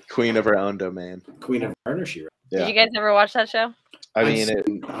Queen. Queen of her own domain. Queen of Murder, She Wrote. Yeah. Did you guys ever watch that show? I mean,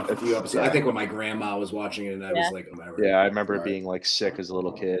 a few episodes. I think when my grandma was watching it, and I was like, whatever. Yeah, I remember being like sick as a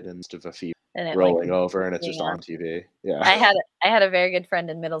little kid and just a fever rolling over, and it's just on TV. Yeah, I had a very good friend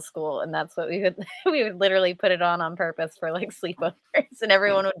in middle school, and that's what we would literally put it on purpose for like sleepovers, and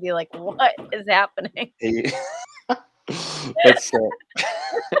everyone would be like, "What is happening?" That's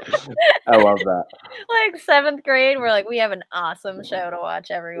I love that. Like 7th grade, we're like, we have an awesome show to watch,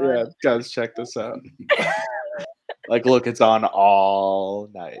 everyone. Yeah, guys, check this out. Like, look, it's on all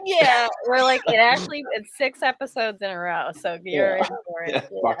night. Yeah, we're like, it's 6 episodes in a row, so you're in for it.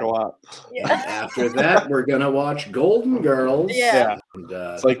 Buckle up. Yeah. After that, we're gonna watch Golden Girls. Yeah. And,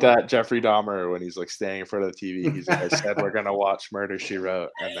 it's like that Jeffrey Dahmer when he's like standing in front of the TV. He's like, I said we're gonna watch Murder She Wrote,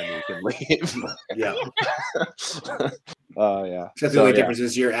 and then you can leave. Yeah. Oh yeah. Except the only difference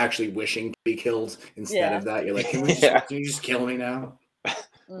is you're actually wishing to be killed instead of that. You're like, can you just kill me now?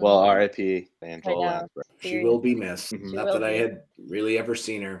 Well, R.I.P. Angela Lansbury. She will be missed. Not that I had really ever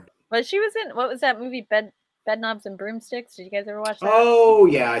seen her. But she was in, what was that movie, Bedknobs and Broomsticks? Did you guys ever watch that? Oh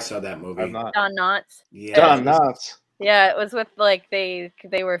yeah, I saw that movie. Don Knotts. Yeah. Don Knotts. Yeah, it was with like they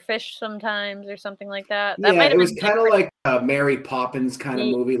were fish sometimes or something like that. It was kind of like a Mary Poppins kind of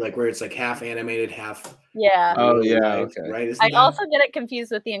movie, like where it's like half animated, half. Yeah. Oh yeah. Okay. Right. I also get it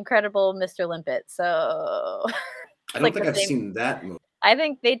confused with the Incredible Mr. Limpet. So. I don't think I've seen that movie. I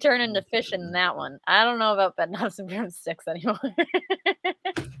think they turn into fish in that one. I don't know about Bedknobs and Broomsticks anymore.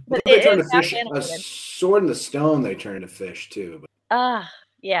 But they turn to fish. A Sword in the Stone. They turn into fish too.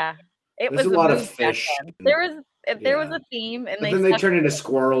 Yeah. There's a lot of fish. There was a theme, and then they turn into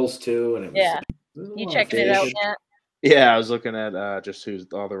squirrels too, and it was you checking it out yet? Yeah, I was looking at just who's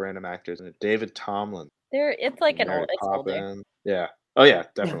all the random actors in it. David Tomlin. It's like an old. It's older. Yeah. Oh yeah,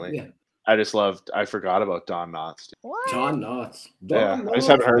 definitely. Yeah. I forgot about Don Knotts. What? Don Knotts. I just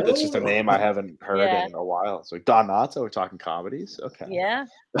haven't heard. That's just a name I haven't heard in a while. It's like Don Knotts. Oh, we're talking comedies. Okay. Yeah.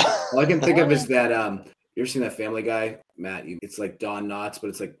 All I can think of is that you ever seen that Family Guy, Matt? It's like Don Knotts, but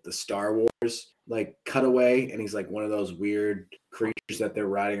it's like the Star Wars like cutaway, and he's like one of those weird creatures that they're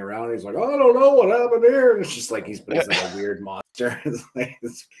riding around. And he's like, I don't know what happened here, and it's just like he's like a weird monster.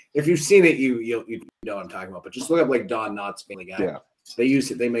 If you've seen it, you know what I'm talking about. But just look up like Don Knotts Family Guy. Yeah. They use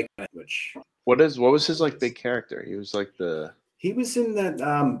it. They make which. What was his like big character? He was like He was in that.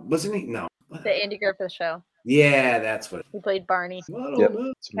 Wasn't he? No. The Andy Griffith Show. Yeah, that's what. He played Barney. Yep.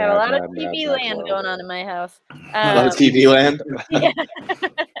 Have a lot of TV land going on in my house. A lot of TV land. Yeah.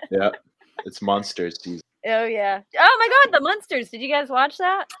 Yeah. It's Monsters season. Oh yeah. Oh my God, the Munsters. Did you guys watch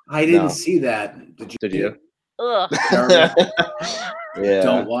that? I didn't No. see that. Did you? Ugh. Yeah.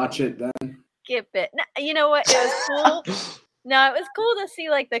 Don't watch it then. Skip it. No, you know what? It was cool. No, it was cool to see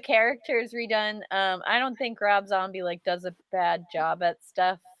like the characters redone. I don't think Rob Zombie like does a bad job at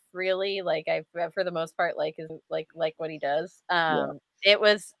stuff really. Like I for the most part like is like what he does. It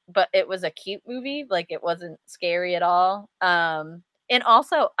was a cute movie. Like it wasn't scary at all. And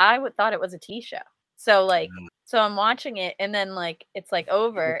also I thought it was a TV show. So like so I'm watching it and then like it's like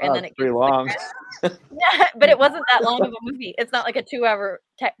over and then it pretty gets long. yeah, but it wasn't that long of a movie. It's not like a 2-hour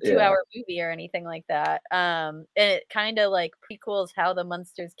movie or anything like that. And it kind of like prequels how the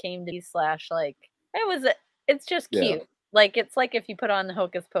Munsters came to be / like it's just cute. Yeah. Like it's like if you put on the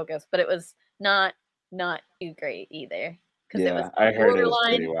Hocus Pocus, but it was not too great either. Because it was I heard it was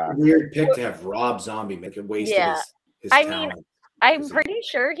borderline. pretty wacky. Weird pick to have Rob Zombie make a waste of his I talent. mean, I'm pretty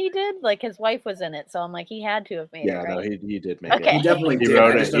sure he did. Like his wife was in it, so I'm like, he had to have made it. Yeah, right? no, he did make Okay. He it. definitely He did.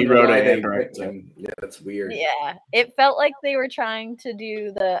 wrote I it. just He don't know wrote why it they and picked directed him. Yeah, that's weird. Yeah, it felt like they were trying to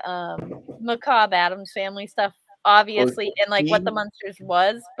do the macabre Adams Family stuff, obviously, and like what the Munsters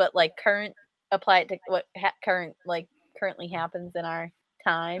was, but like apply it to what currently happens in our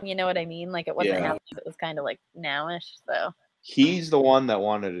time. You know what I mean? Like it wasn't happening; it was kind of like nowish. So he's the one that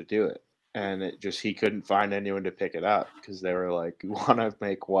wanted to do it, and he couldn't find anyone to pick it up because they were like, "You want to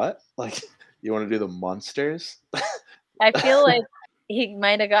make what? Like, you want to do the Munsters?" I feel like he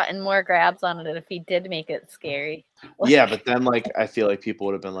might have gotten more grabs on it if he did make it scary. Yeah, but then like I feel like people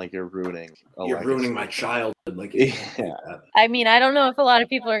would have been like, "You're ruining my childhood." Like, yeah. I mean, I don't know if a lot of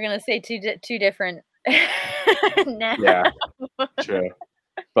people are gonna say two different. Now. Yeah, true.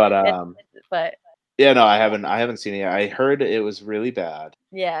 But yeah, no, I haven't seen it yet. I heard it was really bad.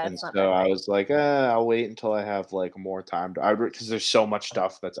 Yeah, and so I was like, I'll wait until I have like more time because there's so much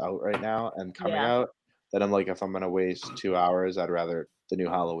stuff that's out right now and coming out that I'm like, if I'm gonna waste 2 hours, I'd rather the new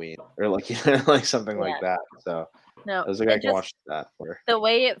Halloween or like like something like that. So no, I was like, I can watch that. The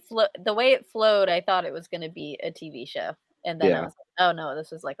way it flowed, I thought it was gonna be a TV show, and then I was like, oh no,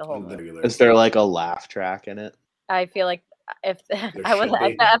 this is like a whole movie. Is there like a laugh track in it? I feel like if I was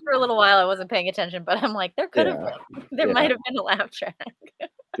after a little while, I wasn't paying attention, but I'm like, there could have been. There might have been a laugh track.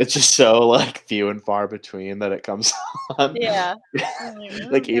 It's just so like few and far between that it comes on. Yeah,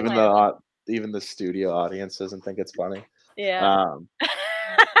 like even the studio audience doesn't think it's funny. Yeah.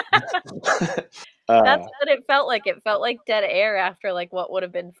 That's what it felt like. It felt like dead air after like what would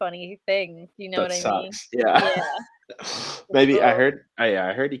have been funny things. You know what I mean? Yeah. Maybe I heard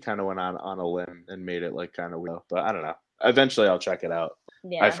he kind of went on a limb and made it like kind of weird, but I don't know. Eventually I'll check it out.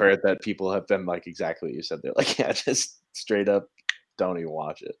 Yeah. I've heard that people have been like exactly what you said. They're like, yeah, just straight up don't even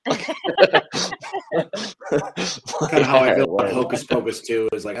watch it. Kind of how I feel about Hocus Pocus 2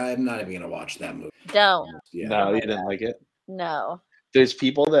 is like, I'm not even gonna watch that movie. Don't. Yeah. No, you didn't like it? No. There's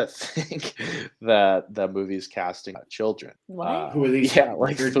people that think that the movie's casting children. What? Who are these? Yeah,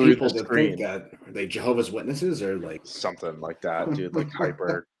 like through the screen. Are they Jehovah's Witnesses or like something like that, dude? Like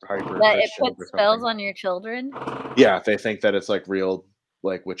hyper. That it puts spells on your children. Yeah, they think that it's like real,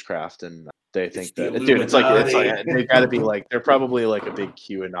 like witchcraft, and they think that, dude, it's like they gotta be like they're probably like a big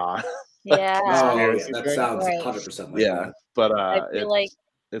QAnon. Yeah. That sounds 100% like that. But I feel like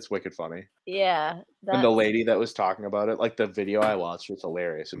it's wicked funny. Yeah. And the lady that was talking about it, like the video I watched was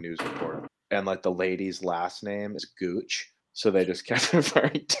hilarious, a news reporter. And like the lady's last name is Gooch. So they just kept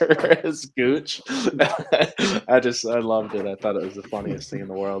referring to her as Gooch. I loved it. I thought it was the funniest thing in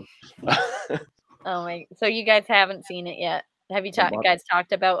the world. Oh my! So you guys haven't seen it yet? Have you guys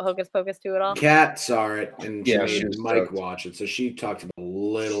talked about Hocus Pocus 2 at all? Kat saw it and she made Mike stoked. watch it, so she talked about it a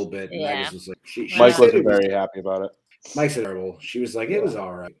little bit. And I just was like, Mike wasn't very happy about it. Mike said terrible. She was like, it was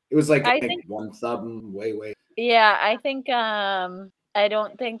all right. It was like I think one thumb way. Yeah, I think I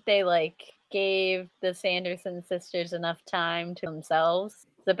don't think they like gave the Sanderson sisters enough time to themselves.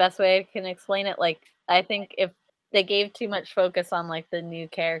 The best way I can explain it, like I think if they gave too much focus on like the new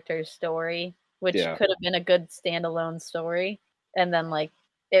character's story, which could have been a good standalone story, and then like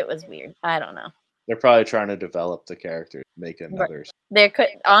it was weird. I don't know. They're probably trying to develop the character, make another.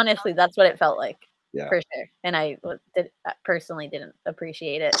 Honestly, that's what it felt like. Yeah, for sure. And I personally didn't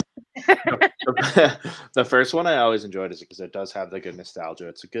appreciate it. The first one I always enjoyed is because it does have the good nostalgia.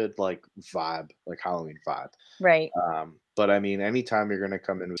 It's a good like vibe, like Halloween vibe. Right. But I mean, anytime you're gonna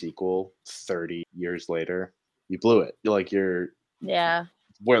come in with a sequel 30 years later, you blew it. Yeah.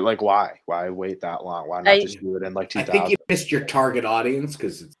 Where like why wait that long? Why not just do it in like 2000? I think you missed your target audience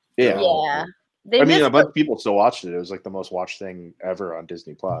because yeah. They I mean, missed a bunch of people still watched it. It was like the most watched thing ever on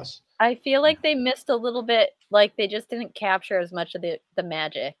Disney Plus. I feel like they missed a little bit, like they just didn't capture as much of the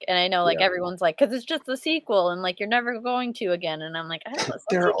magic. And I know like Yeah. everyone's like, because it's just a sequel and like you're never going to again. And I'm like, I don't know.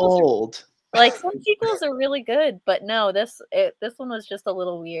 They're old. Like some sequels are really good, but no, this one was just a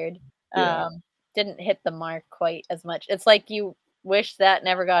little weird. Yeah. Didn't hit the mark quite as much. It's like you wish that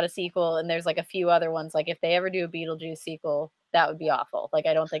never got a sequel, and there's like a few other ones. Like if they ever do a Beetlejuice sequel, that would be awful. Like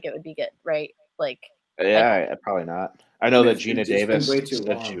I don't think it would be good, right? Like Yeah, probably not. I know that Gina it's been Davis way too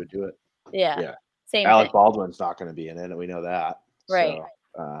said she long. would do it. yeah. Same Alec thing. Baldwin's not going to be in it, and we know that. Right.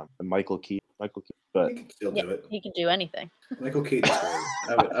 So, and Michael Keaton, but He can still do it. He can do anything. Michael Keaton's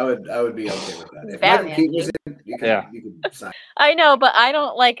great. I would be okay with that. If Batman, Michael Keaton was in, you could sign. I know, but I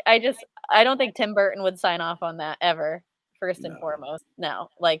don't like. I don't think Tim Burton would sign off on that ever. First and foremost, no.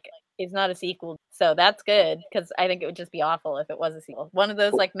 Like it's not a sequel, so that's good because I think it would just be awful if it was a sequel. One of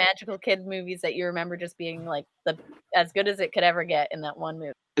those like magical kid movies that you remember just being like as good as it could ever get in that one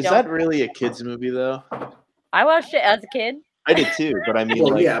movie. Is that really a kids movie though? I watched it as a kid. I did too, but I mean,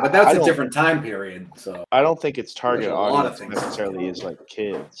 Well, like, yeah, but that's a different time period. So I don't think its target There's a lot of audience things. necessarily is like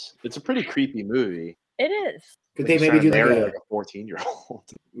kids. It's a pretty creepy movie. It is. could they maybe do like a 14-year-old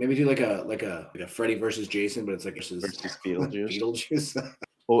maybe do like a Freddy versus Jason, but it's like versus Beetlejuice? Beetlejuice.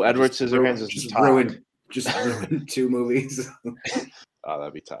 Well, Edward Scissorhands is just top. ruined two movies. Oh,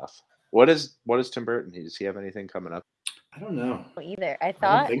 that'd be tough. What is Tim Burton? Does he have anything coming up? I don't know. Either. I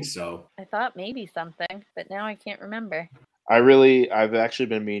don't think so. I thought maybe something, but now I can't remember. I've actually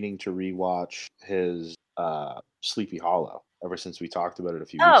been meaning to rewatch his Sleepy Hollow ever since we talked about it a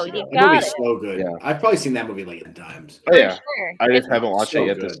few weeks ago. You That got movie's it. so good. Yeah. I've probably seen that movie like 10 times. Oh yeah, Sure. I just haven't watched so it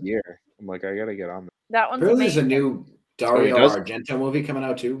yet this good. year. I'm like, I gotta get on that. That one's Apparently, there's a amazing. new Dario does? Argento movie coming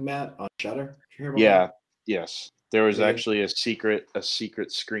out too, Matt, on Shudder. Yeah, yes. There was Really? actually a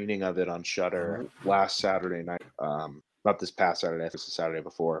secret screening of it on Shudder last Saturday night. Not this past Saturday, I think it's the Saturday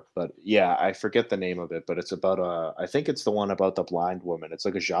before. But yeah, I forget the name of it, but it's about I think it's the one about the blind woman. It's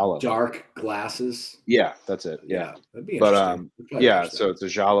like a giallo. Dark Glasses. Yeah, that's it. Yeah. That'd be But interesting. yeah, so it's a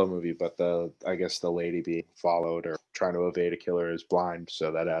giallo movie, but I guess the lady being followed or trying to evade a killer is blind,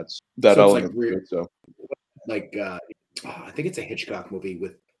 so that adds that So it's element like to it. So I think it's a Hitchcock movie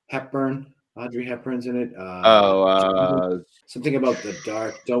with Hepburn. Audrey Hepburn's in it. Something about the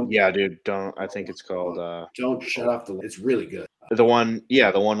dark. Yeah, dude, I think it's called Don't shut off the. It's really good. the one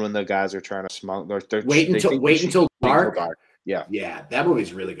when the guys are trying to smuggle. Wait until dark. Yeah, that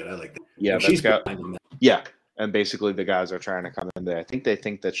movie's really good. I like that. yeah, And that's she's got behind them. yeah. And basically, the guys are trying to come in there. I think they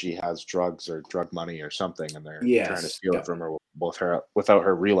think that she has drugs or drug money or something, and they're trying to steal it from her without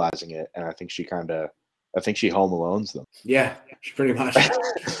her realizing it. And I think she Home Alones them. Yeah, she pretty much.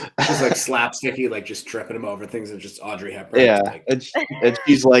 She's like slapsticky, like just tripping him over things, and just Audrey Hepburn. Yeah, like, and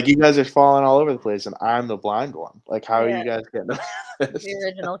she's like, "You guys are falling all over the place, and I'm the blind one. Like, how are you guys getting this?" The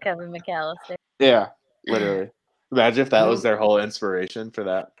original Kevin McAllister. Yeah, literally. Imagine if that was their whole inspiration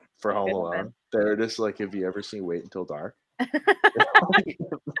for Home Alone. They were just like, "Have you ever seen Wait Until Dark?"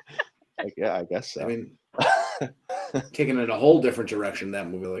 Like, yeah, I guess so. I mean, taking it in a whole different direction. That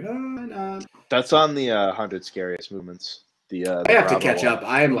movie, like, no. That's on the 100 Scariest Moments. The I have to Bravo catch one. up.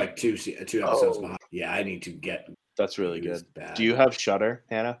 I am like two episodes behind. Yeah, I need to get. That's really good. Bad. Do you have Shudder,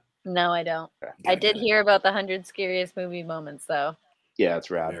 Hannah? No, I don't. Okay. I did hear about the 100 Scariest Movie Moments, though. Yeah,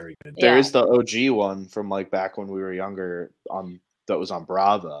 it's rad. Very good. There is the OG one from like back when we were younger that was on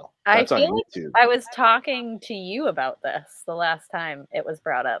Bravo. That's on YouTube. I was talking to you about this the last time it was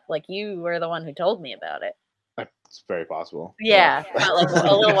brought up. Like you were the one who told me about it. It's very possible. Yeah, like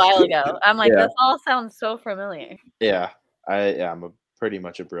a little while ago. I'm like, Yeah. this all sounds so familiar. Yeah. I'm pretty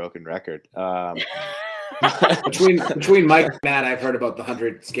much a broken record. Between Mike and Matt, I've heard about the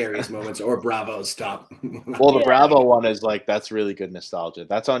 100 Scariest Moments or Bravo's top. Well, the Bravo one is like, that's really good nostalgia.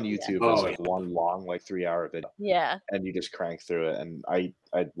 That's on YouTube. Yeah. It's Oh, like one long, like 3-hour video. Yeah, And you just crank through it. And I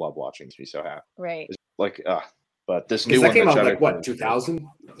love watching it. Be so happy. right. Like, but this Because new that one came out Shudder like what, did- 2000?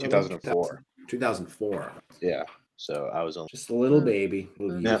 2004. 2004. Yeah. So I was only Just a little baby,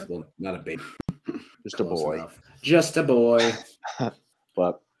 Yeah. youthful, not a baby. just a Close boy. enough. Just a boy.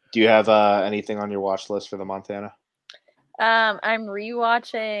 But do you have anything on your watch list for the month, Anna? I'm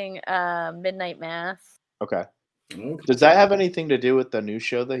rewatching Midnight Mass. Okay. Okay. Does that have anything to do with the new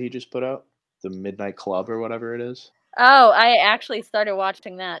show that he just put out? The Midnight Club or whatever it is? Oh, I actually started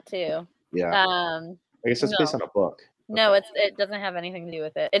watching that too. Yeah. I guess it's based on a book. No, it doesn't have anything to do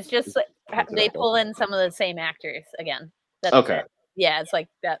with it. It's just like, they pull in some of the same actors again. That's Okay. it. Yeah, it's like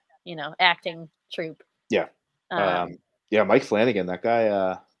that, acting troupe. Yeah. Yeah, Mike Flanagan, that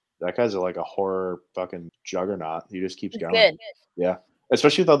guy's like a horror fucking juggernaut. He just keeps He's going. good. Yeah.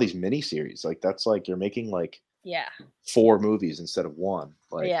 especially with all these miniseries. Like that's like you're making like Yeah. 4 movies instead of 1.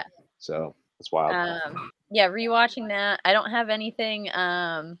 Like Yeah. so it's wild. Yeah, rewatching that. I don't have anything.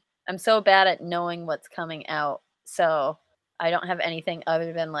 I'm so bad at knowing what's coming out, so I don't have anything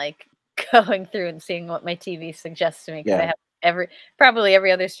other than like going through and seeing what my TV suggests to me because I Yeah. have probably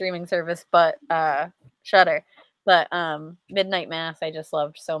every other streaming service but Shudder. But Midnight Mass I just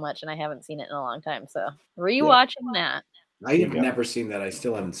loved so much and I haven't seen it in a long time, so rewatching that. I have never seen that. I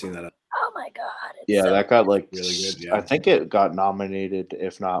still haven't seen that. Oh my god! It's Yeah, so that got like really good. Yeah. I think it got nominated,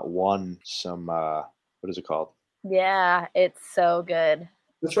 if not won some. What is it called? yeah, it's so good.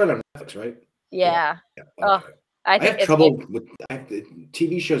 That's right on Netflix, right? Yeah. Yeah. Oh, Okay. I I think have it's trouble with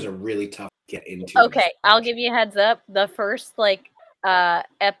TV shows are really tough to get into. okay. I'll give you a heads up. The first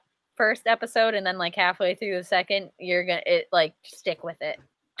first episode, and then like halfway through the second, you're gonna stick with it.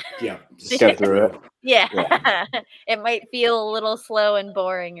 Yeah. Just get through it. Yeah. It might feel a little slow and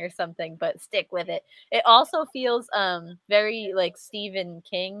boring or something, but stick with it. It also feels very like Stephen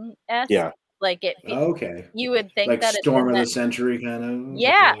King-esque. Yeah. Like it. Okay. You would think Like that Storm of it's the Century kind of.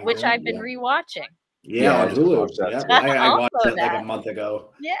 yeah, like which that? I've been rewatching. Yeah, I on just Hulu. watched that Yeah, too. I watched Also it like a that. month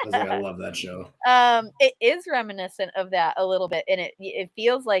ago. Yeah. I was like, I love that show. It is reminiscent of that a little bit, and it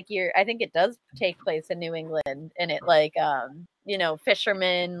feels like I think it does take place in New England, and it like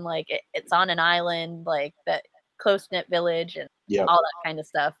fishermen, like it's on an island, like that close knit village, and all that kind of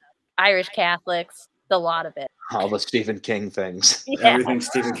stuff. Irish Catholics, a lot of it. All the Stephen King things. Yeah. Everything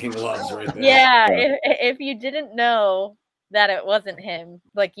Stephen King loves, right there. Yeah, if you didn't know that it wasn't him,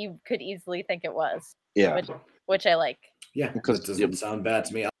 like you could easily think it was. Yeah. Which I like. Yeah, because it doesn't sound bad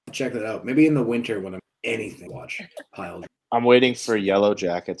to me. I'll check that out. Maybe in the winter when I'm anything to watch piled. I'm waiting for Yellow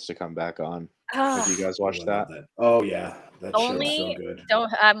Jackets to come back on. Ah, Have you guys watched that? Oh yeah, that show's only so good.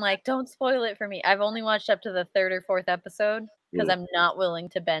 don't spoil it for me. I've only watched up to the 3rd or 4th episode because I'm not willing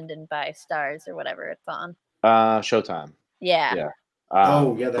to bend and buy Stars or whatever it's on. Showtime. Yeah. Yeah.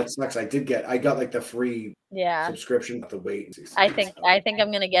 Oh yeah, that sucks. I got like the free subscription to wait. I think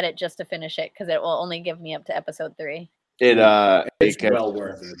I'm gonna get it just to finish it because it will only give me up to episode 3. It's gets well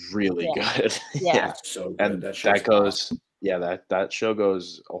worth it. really good. Yeah. So good. And that goes that show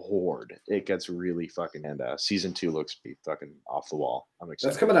goes a horde. It gets really fucking and season 2 looks pretty fucking off the wall. I'm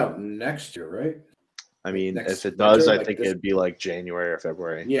excited. That's coming out next year, right? I mean, next if it does, winter, I like think it'd be like January or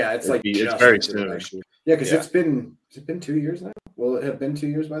February. Yeah, it's like it's just very into soon. next year. Yeah, because it's been 2 years now. Will it have been 2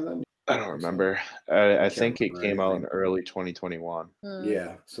 years by then? I don't remember. I think it remember came out in anything. early 2021.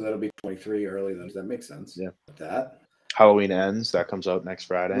 Yeah, so that'll be 23 early then. Does that make sense? Yeah. That Halloween Ends. That comes out next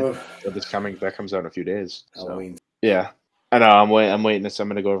Friday. Oof. That comes out in a few days. So. Halloween. Yeah, I know. I'm waiting. I'm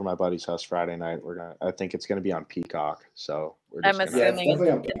gonna go over to my buddy's house Friday night. I think it's gonna be on Peacock. So we're just I'm gonna- assuming definitely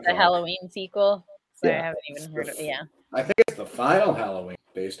on it's the Peacock. Halloween sequel. So I Yeah. haven't even heard of it. Yeah. I think it's the final Halloween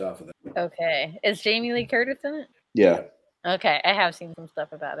based off of that. Okay. Is Jamie Lee Curtis in it? Yeah. Okay. I have seen some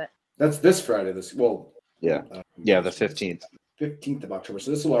stuff about it. That's this Friday. Yeah. The 15th. 15th of October.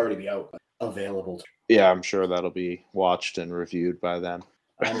 So this will already be out, available. Yeah, I'm sure that'll be watched and reviewed by then.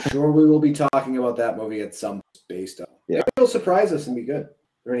 I'm sure we will be talking about that movie at some based on. Yeah. Maybe it'll surprise us and be good.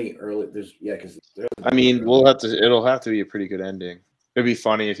 There any early? Because I mean, it'll have to be a pretty good ending. It'd be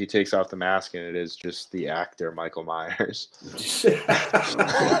funny if he takes off the mask and it is just the actor Michael Myers.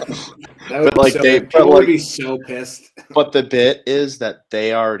 But like people would be so pissed. But the bit is that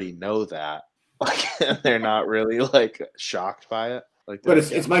they already know that. Like they're not really like shocked by it. Like, But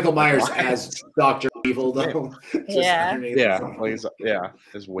it's Michael Myers as Dr. Evil though. Just Yeah. underneath.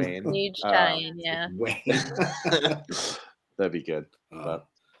 as Wayne. Huge tie-in, yeah. Wayne. That'd be good. But, all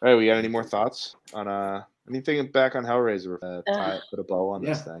right, we got any more thoughts on anything back on Hellraiser? Put a bow on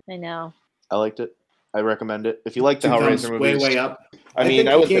this thing. I know. I liked it. I recommend it. If you like the Two thumbs Hellraiser movies, way up. I mean, think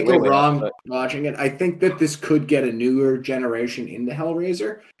I you would can't say go way wrong up, but- watching it. I think that this could get a newer generation into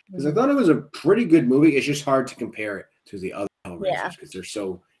Hellraiser because I thought it was a pretty good movie. It's just hard to compare it to the other Hellraisers because they're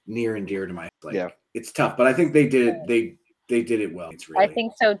so near and dear to my life. It's tough, but I think they did it. They did it well. It's really. I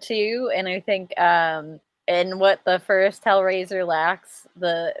think so too, and I think and what the first Hellraiser lacks,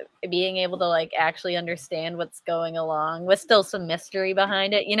 the being able to like actually understand what's going along with still some mystery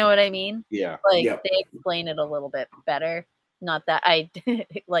behind it. You know what I mean? Yeah. Like they explain it a little bit better. Not that I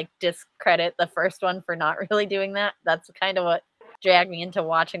like discredit the first one for not really doing that. That's kind of what dragged me into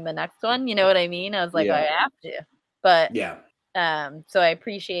watching the next one. You know what I mean? I was like, I have to. But so I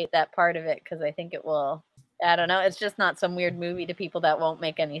appreciate that part of it because I think it will. I don't know. It's just not some weird movie to people that won't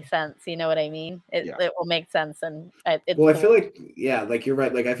make any sense. You know what I mean? It will make sense, and it's well, I feel like like you're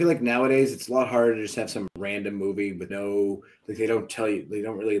right. Like I feel like nowadays it's a lot harder to just have some random movie with no like they don't tell you, they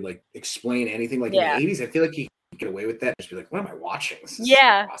don't really like explain anything. Like in the 80s, I feel like you get away with that and just be like, what am I watching? This is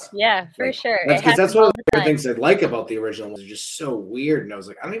Yeah, awesome. yeah, for Like, sure. That's one of the weird things I like about the original ones. It's just so weird, and I was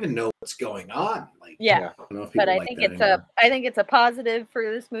like, I don't even know what's going on. Like, Yeah. I don't know if But people I like think that it's anymore. I think it's a positive for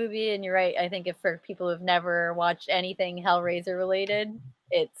this movie, and you're right. I think if for people who've never watched anything Hellraiser related,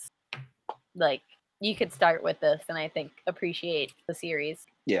 it's like you could start with this and I think appreciate the series.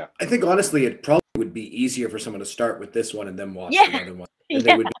 Yeah. I think honestly, it probably would be easier for someone to start with this one and then watch Yeah. the other one, and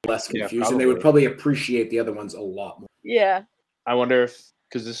Yeah. they would be less Yeah, confused, and they would probably appreciate the other ones a lot more. Yeah. I wonder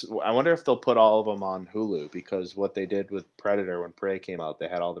if they'll put all of them on Hulu, because what they did with Predator when Prey came out, they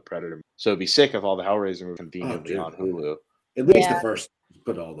had all the Predator. So it'd be sick if all the Hellraiser movies conveniently on Hulu. At least Yeah. the first,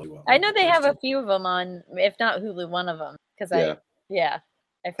 put all the. I know they have a few of them on, if not Hulu, one of them, because I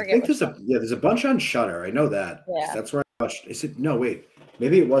I forget. think there's a bunch on Shudder. I know that. Yeah. That's where I watched. Is it? No, wait.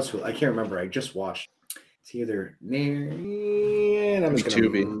 Maybe it was Hulu. I can't remember. I just watched. It's either and I'm just gonna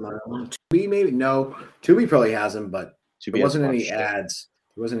Tubi, maybe. No, Tubi probably has them, but there wasn't any ads.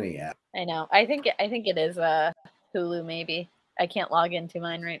 There wasn't any ads. I know. I think it is Hulu. Maybe I can't log into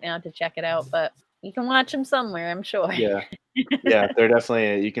mine right now to check it out, but you can watch them somewhere, I'm sure. Yeah, yeah, they're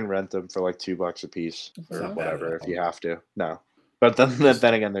definitely. You can rent them for like $2 a piece or Mhm. whatever if you have to. No, but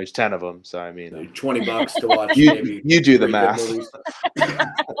then again, there's 10 of them, so I mean, $20 to watch. you do the math.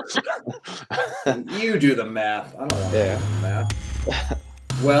 You do the math. I don't want to Yeah. do the math.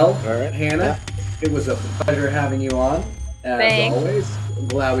 Well, All right. Hannah, it was a pleasure having you on. As Thanks. always, I'm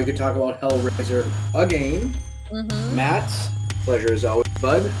glad we could talk about Hellraiser again. Mm-hmm. Matt, pleasure as always,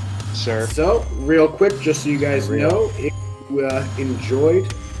 bud. Sure. So, real quick, just so you guys Real. know, if you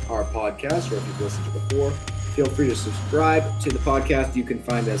enjoyed our podcast, or if you've listened to it before, feel free to subscribe to the podcast. You can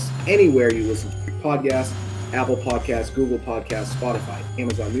find us anywhere you listen to your podcast: Apple Podcasts, Google Podcasts, Spotify,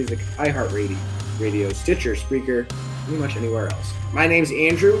 Amazon Music, iHeartRadio, Stitcher, Spreaker, pretty much anywhere else. My name's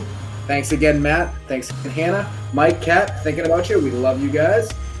Andrew. Thanks again, Matt. Thanks again, Hannah. Mike, Kat, thinking about you. We love you guys.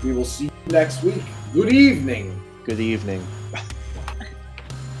 We will see you next week. Good evening. Good evening.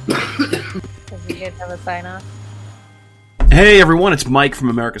 Does you guys have a sign off? Hey everyone, it's Mike from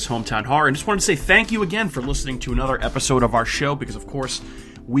America's Hometown Horror, and just wanted to say thank you again for listening to another episode of our show, because of course,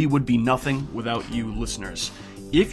 we would be nothing without you listeners.